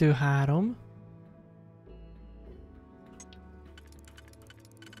 2, 3.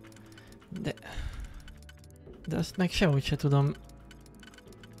 De azt meg sehogy se tudom.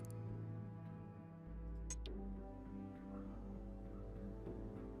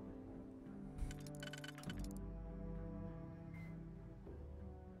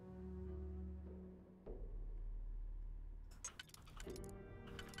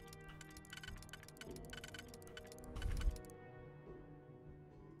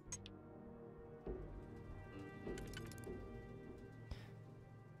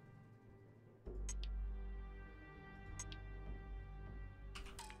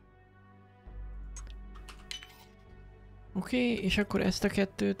 Oké, és akkor ezt a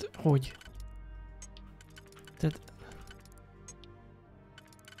kettőt hogy? Tehát...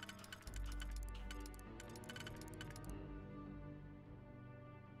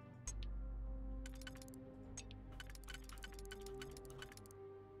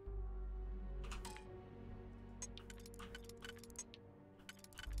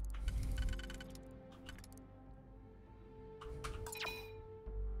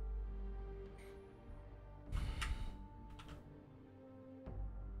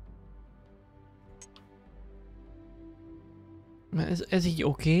 Ez így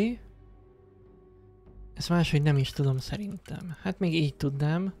oké. Ezt máshogy nem is tudom szerintem. Hát még így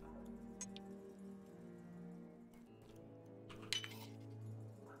tudnám.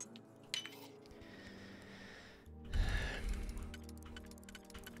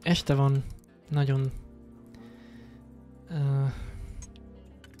 Este van. Nagyon...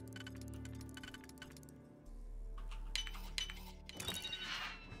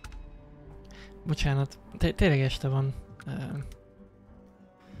 Bocsánat, tényleg este van.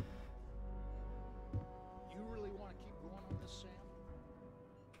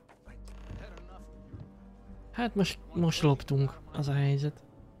 Hát most loptunk, az a helyzet.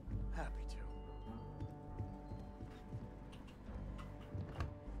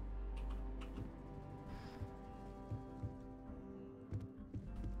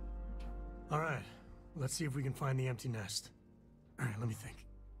 All right, let's see if we can find the empty nest. All right, let me think.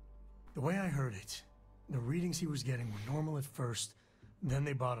 The way I heard it, the readings he was getting were normal at first, then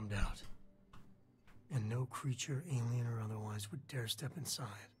they bottomed out. And no creature, alien or otherwise, would dare step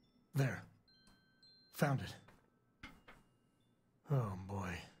inside. There. Found it. Oh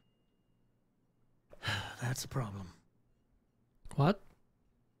boy. That's a problem. What?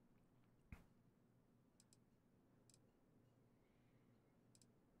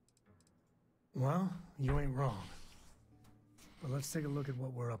 Well, you ain't wrong. But let's take a look at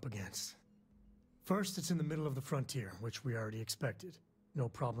what we're up against. First, it's in the middle of the frontier, which we already expected. No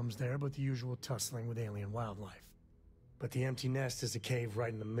problems there, but the usual tussling with alien wildlife. But the empty nest is a cave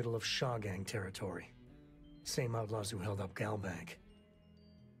right in the middle of Shaw Gang territory. Same outlaws who held up Galbank.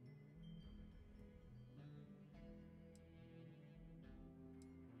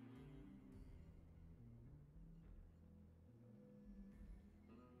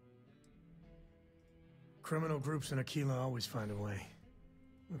 Criminal groups in Aquila always find a way.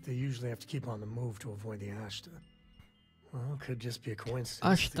 But they usually have to keep on the move to avoid the Ashta. Well, it could just be a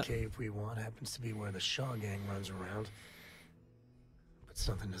coincidence. The cave we want happens to be where the Shaw Gang runs around. But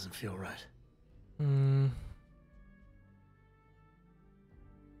something doesn't feel right.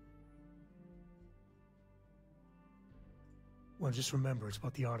 Well, just remember, it's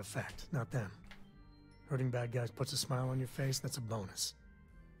about the artifact, not them. Hurting bad guys puts a smile on your face, that's a bonus.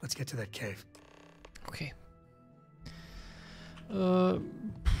 Let's get to that cave. Okay.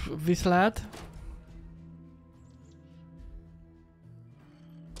 Viszlát.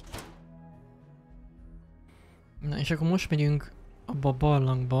 Na, és akkor most megyünk abba a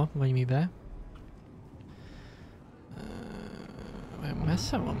barlangba, vagy mibe.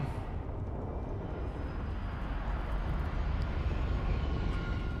 Messze van?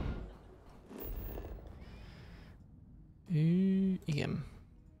 Igen.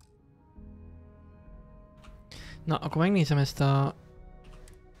 Na, akkor megnézem ezt a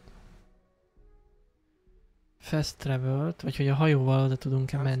fast travelt, vagy hogy a hajóval oda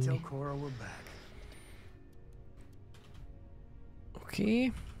tudunk-e menni.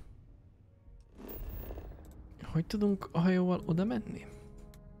 Oké. Hogy tudunk a hajóval oda menni?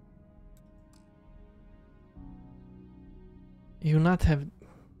 You not have...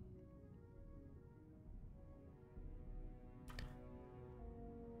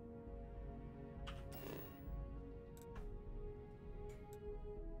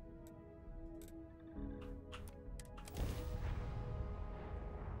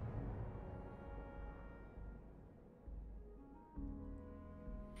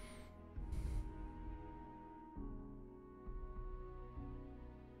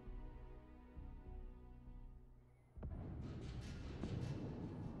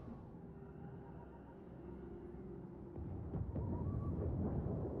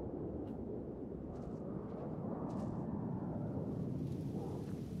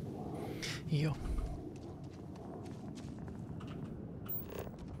 Jó.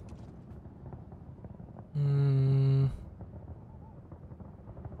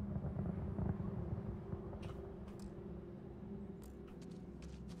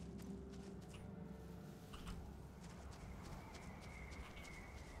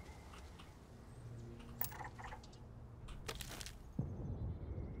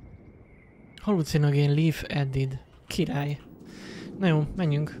 Hallucinogén leaf added. Király. Na jó,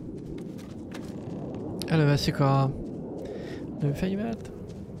 menjünk. Elővesszük a lőfegyvert.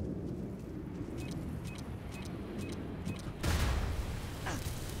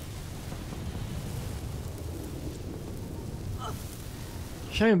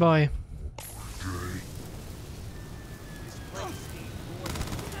 Semmi baj.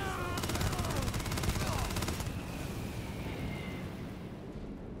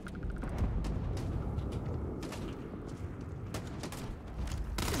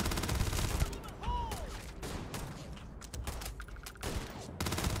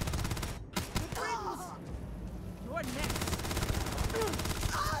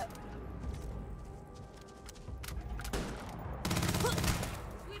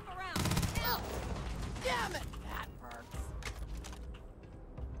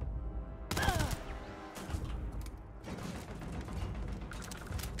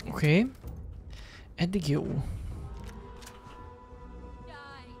 Oké. Eddig jó.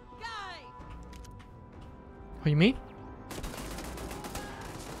 Hogy mi?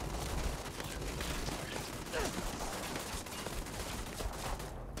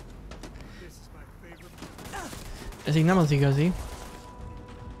 Ez így nem az igazi.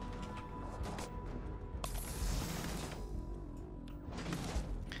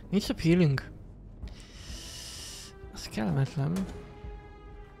 Nincs több healing. Az kellemetlen.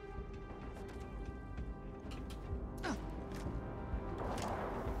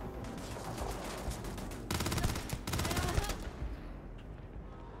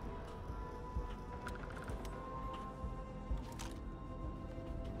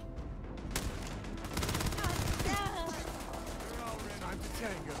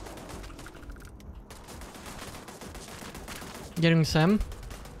 Gyerünk Sam.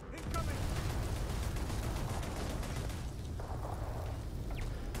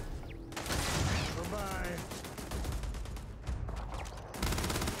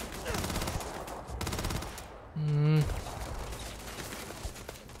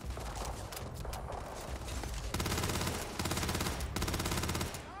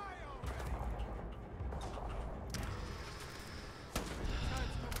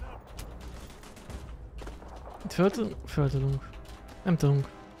 Föl tudunk. Nem tudunk.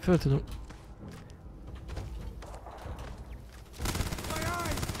 Föl tudunk.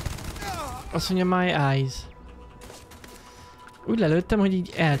 Azt mondja my eyes. Úgy lelőttem, hogy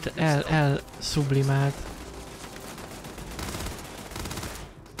így sublimált.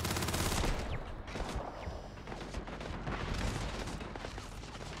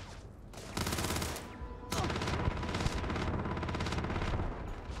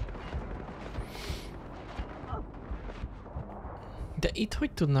 De itt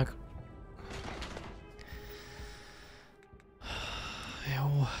hogy tudnak?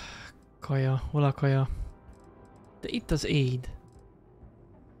 Jó. Kaja. Hol a kaja? De itt az aid.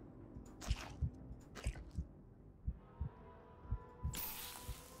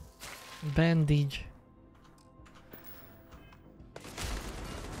 Bandage.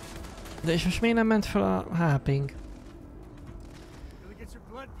 De és most miért nem ment fel a HP-nk?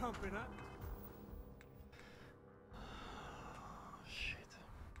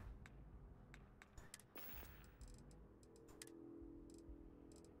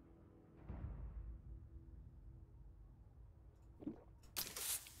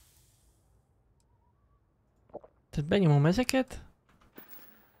 Tehát benyomom ezeket.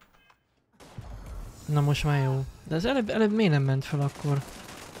 Na most már jó. De az előbb miért nem ment fel akkor?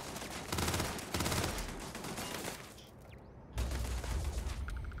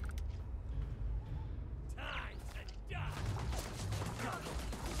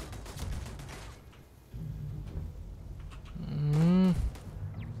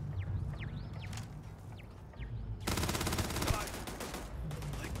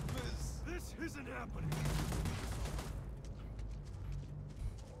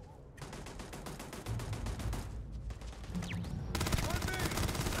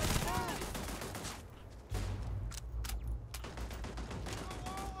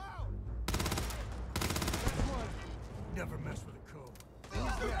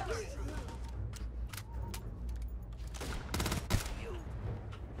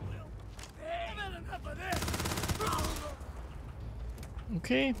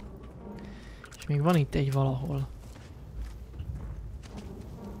 Oké. És még van itt egy valahol.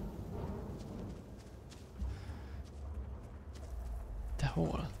 De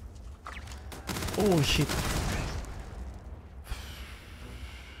hol? Oh shit.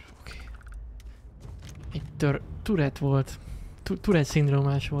 Oké. Egy Tourette volt. Tourette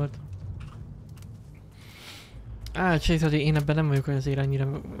szindrómás volt. Sejtad, én ebben nem vagyok azért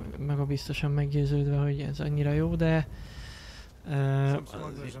annyira magabiztosan meggyőződve, hogy ez annyira jó, de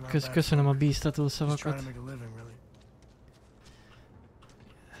köszönöm a bíztató szavakat.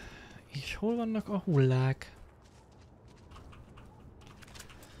 És hol vannak a hullák?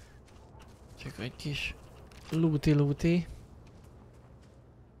 Csak egy kis looty.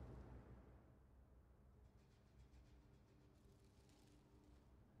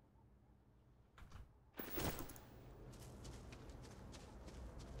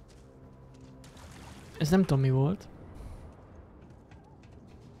 Ez nem tudom mi volt.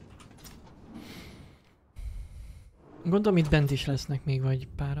 Gondolom itt bent is lesznek még vagy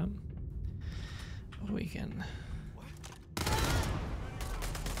páran. Ó igen.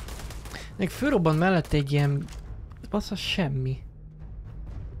 Még fölrobban mellett egy ilyen... Bassza semmi.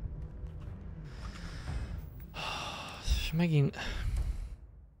 És megint...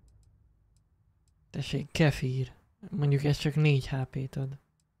 Tessék, kefír. Mondjuk ez csak 4 HP-t ad.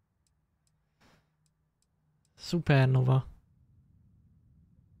 Supernova.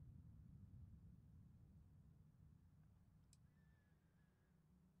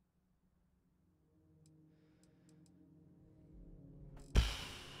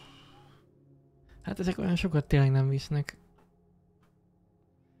 Hát ezek olyan sokat tényleg nem visznek.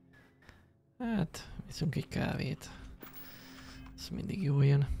 Hát, viszünk egy kávét. Ez mindig jó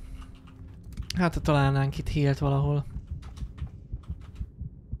jön. Hát, ha találnánk itt hélt valahol.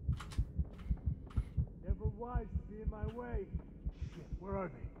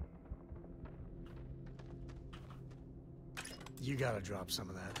 You gotta drop some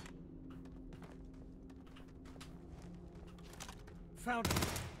of that. Found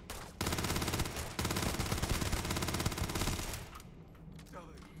it.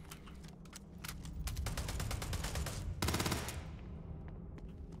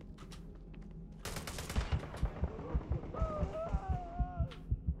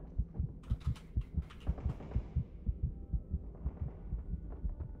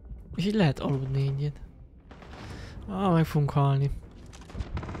 És így lehet aludni egyet. Meg fogunk halni.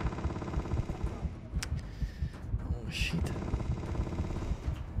 Oh shit.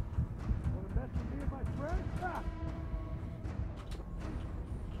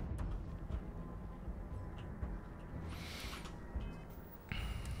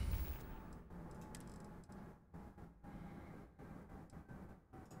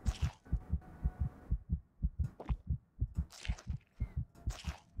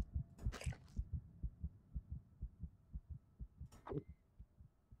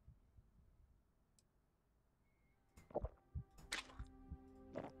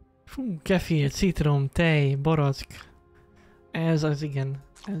 Fú, kefir, citrom, tej, barack. Ez az igen.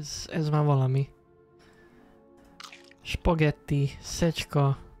 Ez már valami. Spagetti,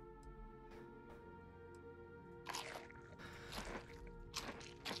 szecska.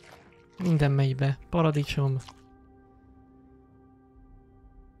 Minden megy be. Paradicsom.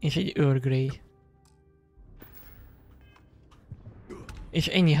 És egy Earl Grey. És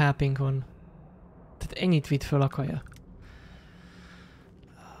ennyi HP-nk van. Tehát ennyit vitt föl a kaja.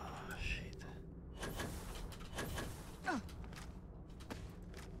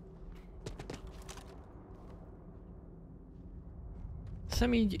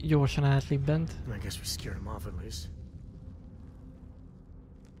 Hiszem így gyorsan átlibbent. I guess we scared him off at least.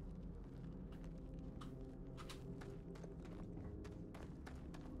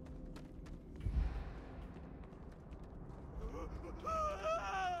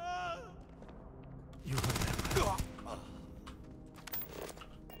 You heard that right?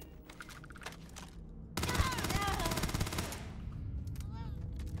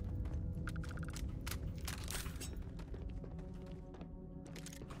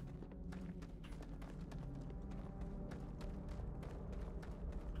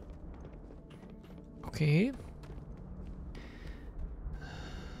 Oké.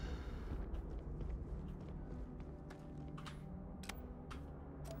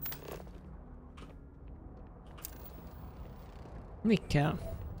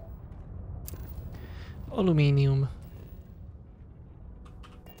 Nikkel. Alumínium.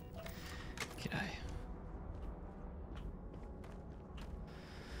 Király.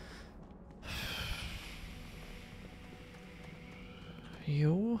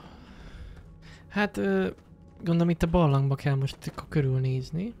 Jó. Hát, gondolom itt a barlangba kell most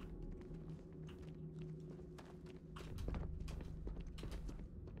körülnézni.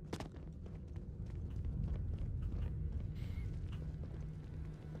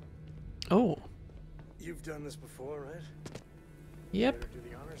 Oh. You've done this before, right? Yep. Do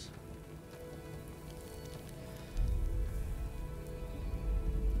the honors?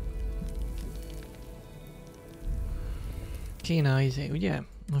 Kéne izé, ugye?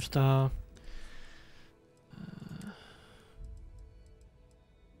 Most a...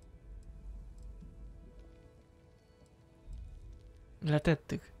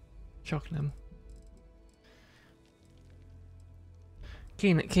 Letettük? Csak nem.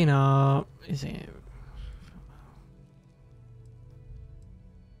 Kéne a... izé...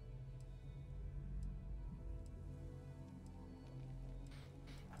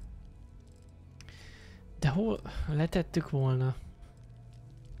 De hol letettük volna?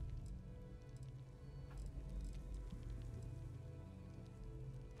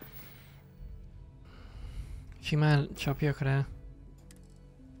 Simán csapjak rá.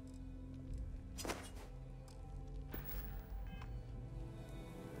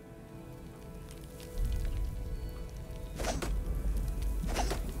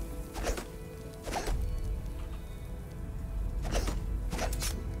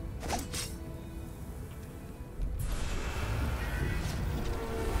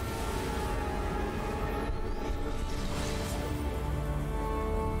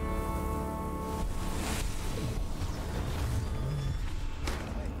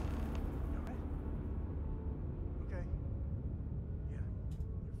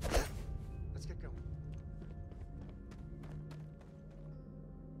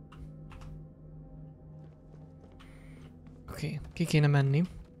 Oké, ki kéne menni.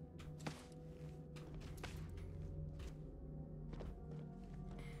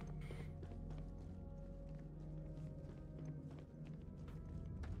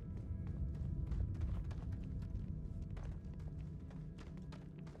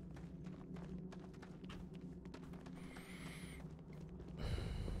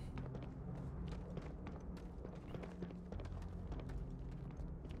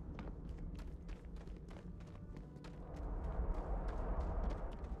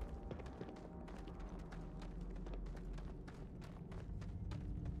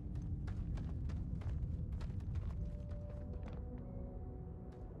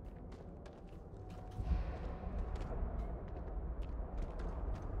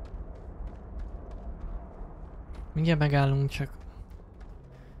 Mindjárt megállunk csak.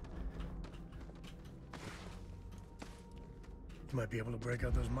 You might be able to break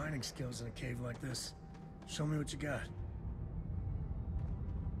out those mining skills in a cave like this. Show me what you got.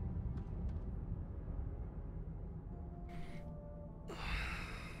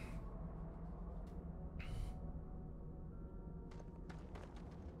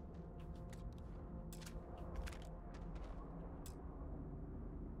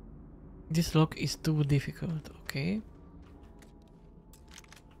 This lock is too difficult, okay.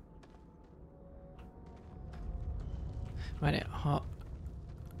 Várjál, ha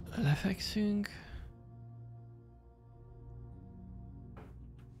lefekszünk...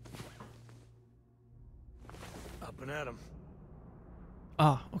 Up and at 'em.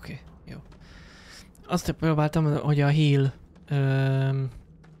 Ah, oké, jó. Azt próbáltam, hogy a heal...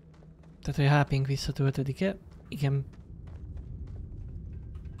 tehát, hogy a HP-nk visszatöltődik-e? Igen.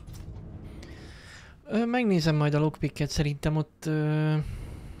 Megnézem majd a lockpicket, szerintem ott...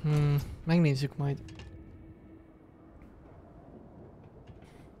 megnézzük majd.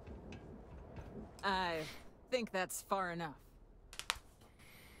 I think that's far enough.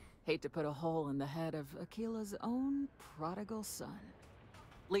 Hate to put a hole in the head of Akila's own prodigal son.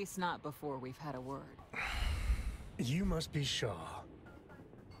 At least not before we've had a word. You must be Shaw.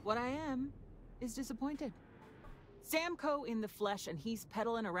 What I am is disappointed. Samco in the flesh, and he's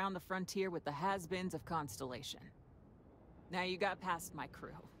peddling around the frontier with the has-beens of Constellation. Now you got past my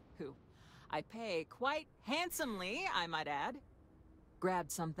crew, who I pay quite handsomely, I might add.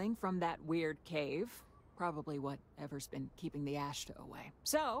 Grabbed something from that weird cave. Probably whatever's been keeping the Ashta away.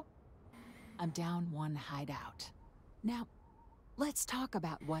 So, I'm down one hideout. Now, let's talk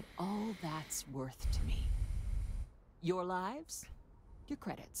about what all that's worth to me. Your lives, your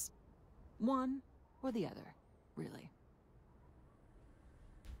credits. One or the other, really.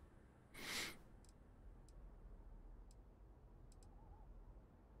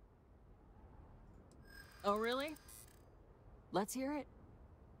 Oh, really? Let's hear it.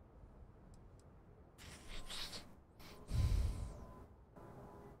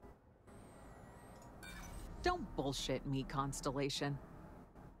 Don't bullshit me, Constellation.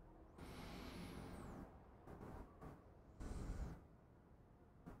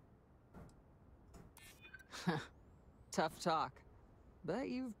 Tough talk. But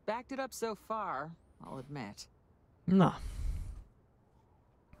you've backed it up so far, I'll admit. Na.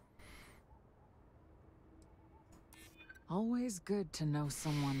 Always good to know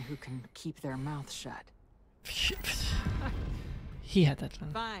someone who can keep their mouth shut.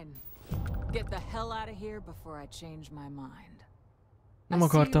 Hihetetlen. Fine. Get the hell out of here before I change my mind. Nem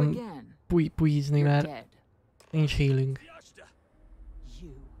akartam puizni, mert nincs healing.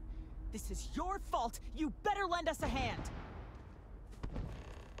 You. This is your fault. You better lend us a hand.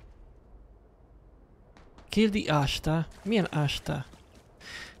 Kill the Ashta? Milyen Ashta?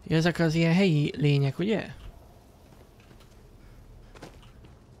 Ezek az ilyen helyi lények, ugye?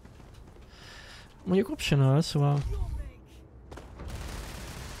 Mondjuk optional, szóval...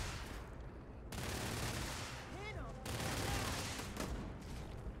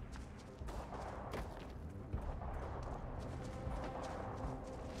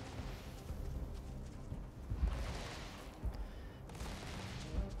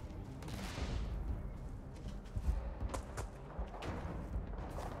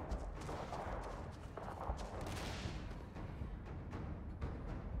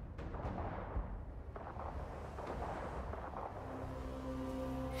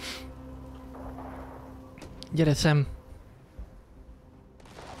 Gyere, Sam!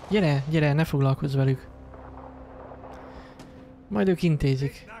 Gyere, gyere, ne foglalkozz velük. Majd ők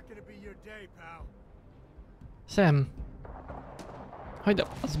intézik. Sam! Hagyd a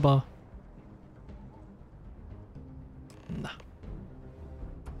faszba! Na.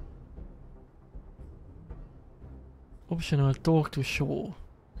 Optional talk to show.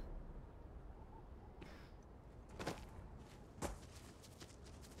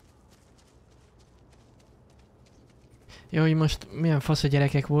 Jó, hogy most milyen fasz a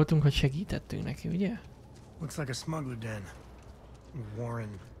gyerekek voltunk, hogy segítettünk neki, ugye? Looks like a smuggler den.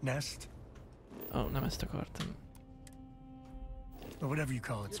 Warren Nest? Oh, nem ezt akartam. Or whatever you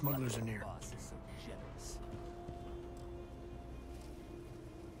call it, smugglers are near.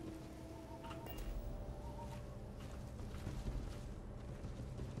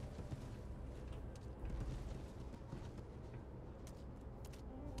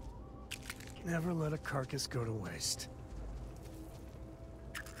 Never let a carcass go to waste.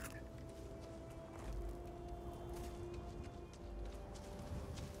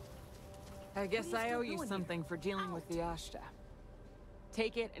 I guess I owe you something for dealing with the Ashta.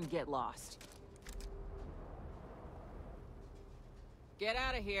 Take it and get lost. Get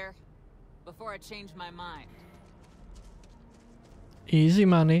out of here before I change my mind. Easy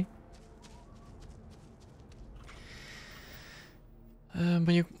money.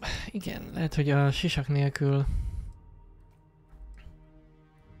 Mondjuk, igen, lehet, hogy a sisak nélkül...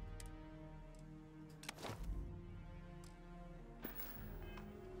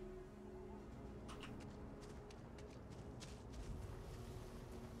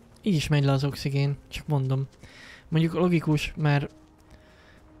 Így is megy le az oxigén, csak mondom. Mondjuk logikus, mert...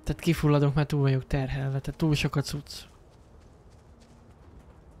 Tehát kifulladok, mert túl vagyok terhelve, tehát túl sok a cucc.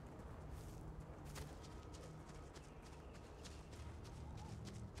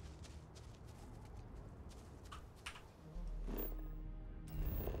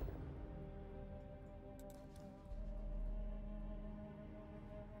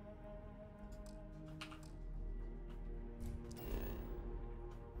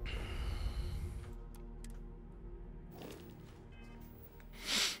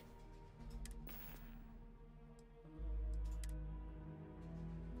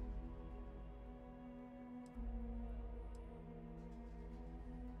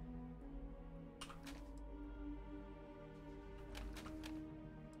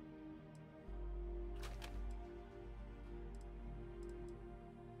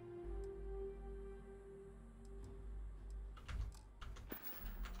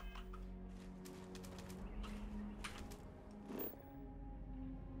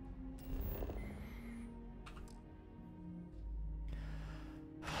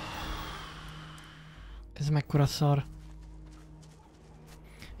 Ez mekkora szar.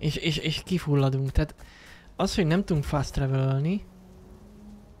 És kifulladunk. Tehát az, hogy nem tudunk fast travelölni,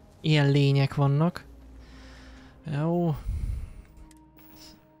 ilyen lények vannak. Jó.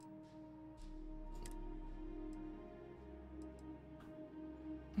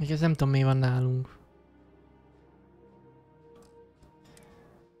 Még ez nem tudom, mi van nálunk.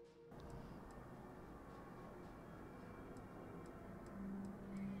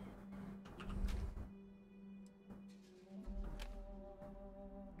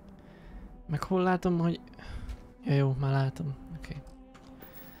 Meg hol látom, hogy... Ja, jó, már látom. Oké.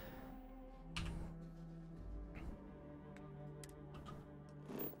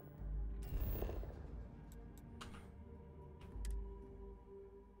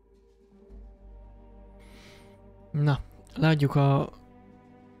 Okay. Na, leadjuk a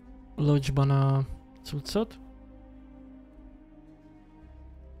lodge-ban a cuccot.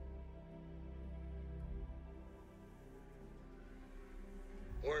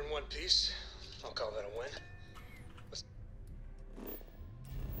 We're in one piece. I'll call that a win.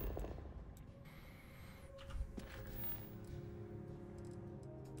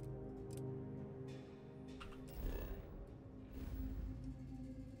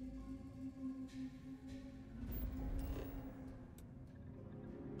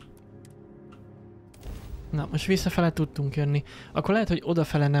 Na, most visszafele tudtunk jönni. Akkor lehet, hogy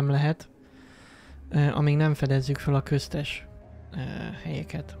odafele nem lehet, amíg nem fedezzük fel a köztes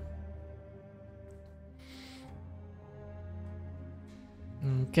helyeket.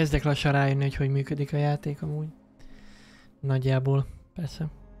 Kezdek lassan rájönni, hogy működik a játék amúgy. Nagyjából, persze.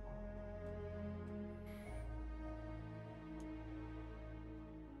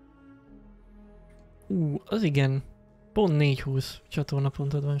 Az igen. Pont 420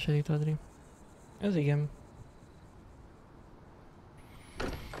 csatornapontod van, Sherit Adri. Ez igen.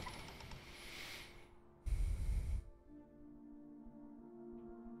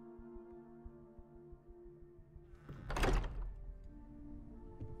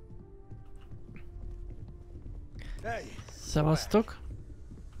 Hey. Szevasztok.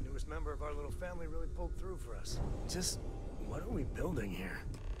 Newest member of our little family really pulled through for us. Just what are we building here?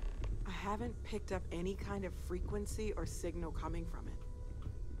 I haven't picked up any kind of frequency or signal coming from it.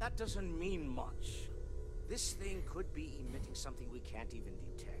 That doesn't mean much. This thing could be emitting something we can't even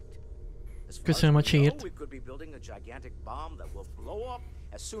detect. As far Köszönöm a as we know, cheert. we could be building a gigantic bomb that will blow up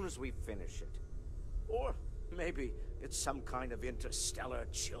as soon as we finish it. Or Maybe it's some kind of interstellar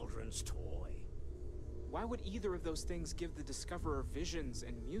children's toy. Why would either of those things give the Discoverer visions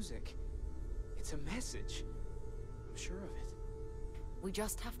and music? It's a message. I'm sure of it. We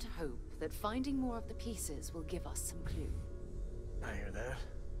just have to hope that finding more of the pieces will give us some clue. I hear that.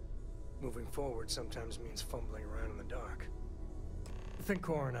 Moving forward sometimes means fumbling around in the dark. I think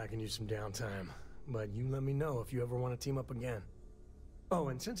Cora and I can use some downtime, but you let me know if you ever want to team up again. Oh,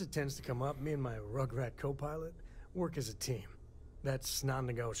 and since it tends to come up, me and my Rugrat co-pilot work as a team. That's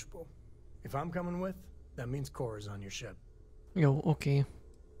non-negotiable. If I'm coming with, that means Cora's on your ship. Jó, oké.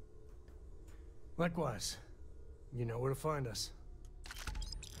 Likewise. You know where to find us.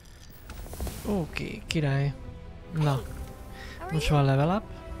 Oké, király. Na, most van level up.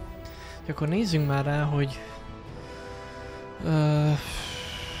 És akkor nézzünk már rá, hogy...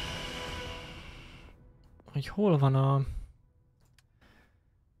 hogy hol van a...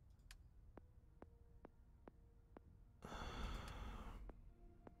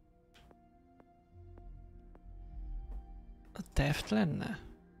 a theft lenne?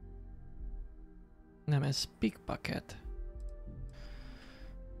 Nem, ez pickpocket.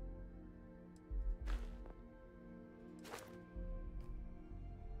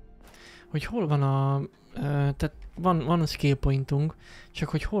 Hogy hol van a... tehát van a skill pointunk, csak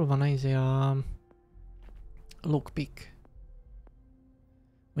hogy hol van a lockpick.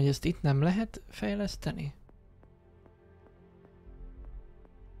 Vagy ezt itt nem lehet fejleszteni?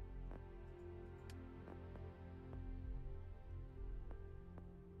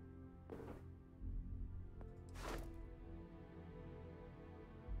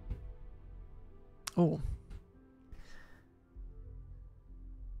 Ó.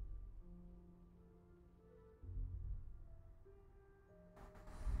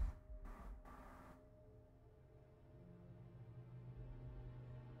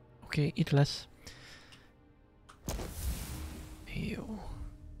 Oké, itt lesz. Jó.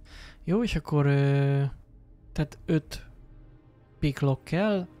 Jó, és akkor tehát 5 picklock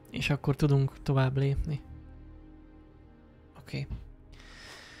kell, és akkor tudunk tovább lépni. Oké.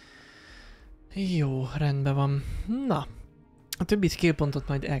 Jó, rendben van. Na, a többi skillpontot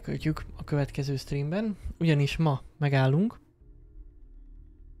majd elköltjük a következő streamben, ugyanis ma megállunk,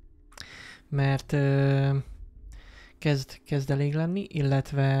 mert kezd elég lenni,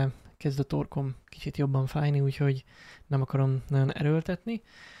 illetve kezd a torkom kicsit jobban fájni, úgyhogy nem akarom nagyon erőltetni.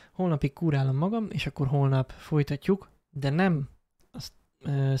 Holnapig kúrálom magam, és akkor holnap folytatjuk, de nem a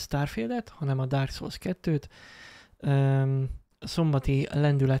Starfieldet, hanem a Dark Souls 2-t. A szombati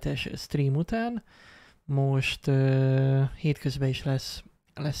lendületes stream után most hétközben is lesz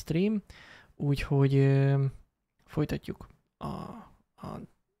stream, úgyhogy folytatjuk a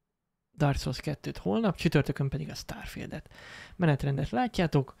Dark Souls 2-t holnap, csütörtökön pedig a Starfieldet. Menetrendet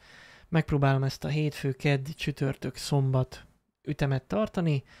látjátok, megpróbálom ezt a hétfő, kedd, csütörtök, szombat ütemet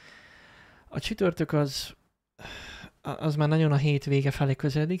tartani. A csütörtök az már nagyon a hét vége felé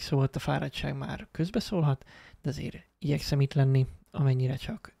közeledik, szóval a fáradtság már közbeszólhat, de azért igyekszem itt lenni, amennyire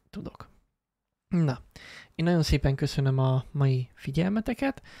csak tudok. Na, én nagyon szépen köszönöm a mai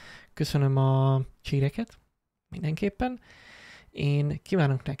figyelmeteket, köszönöm a csíreket mindenképpen. Én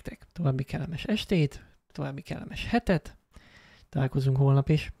kívánok nektek további kellemes estét, további kellemes hetet, találkozunk holnap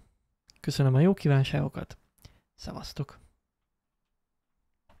is. Köszönöm a jó kívánságokat, szevasztok!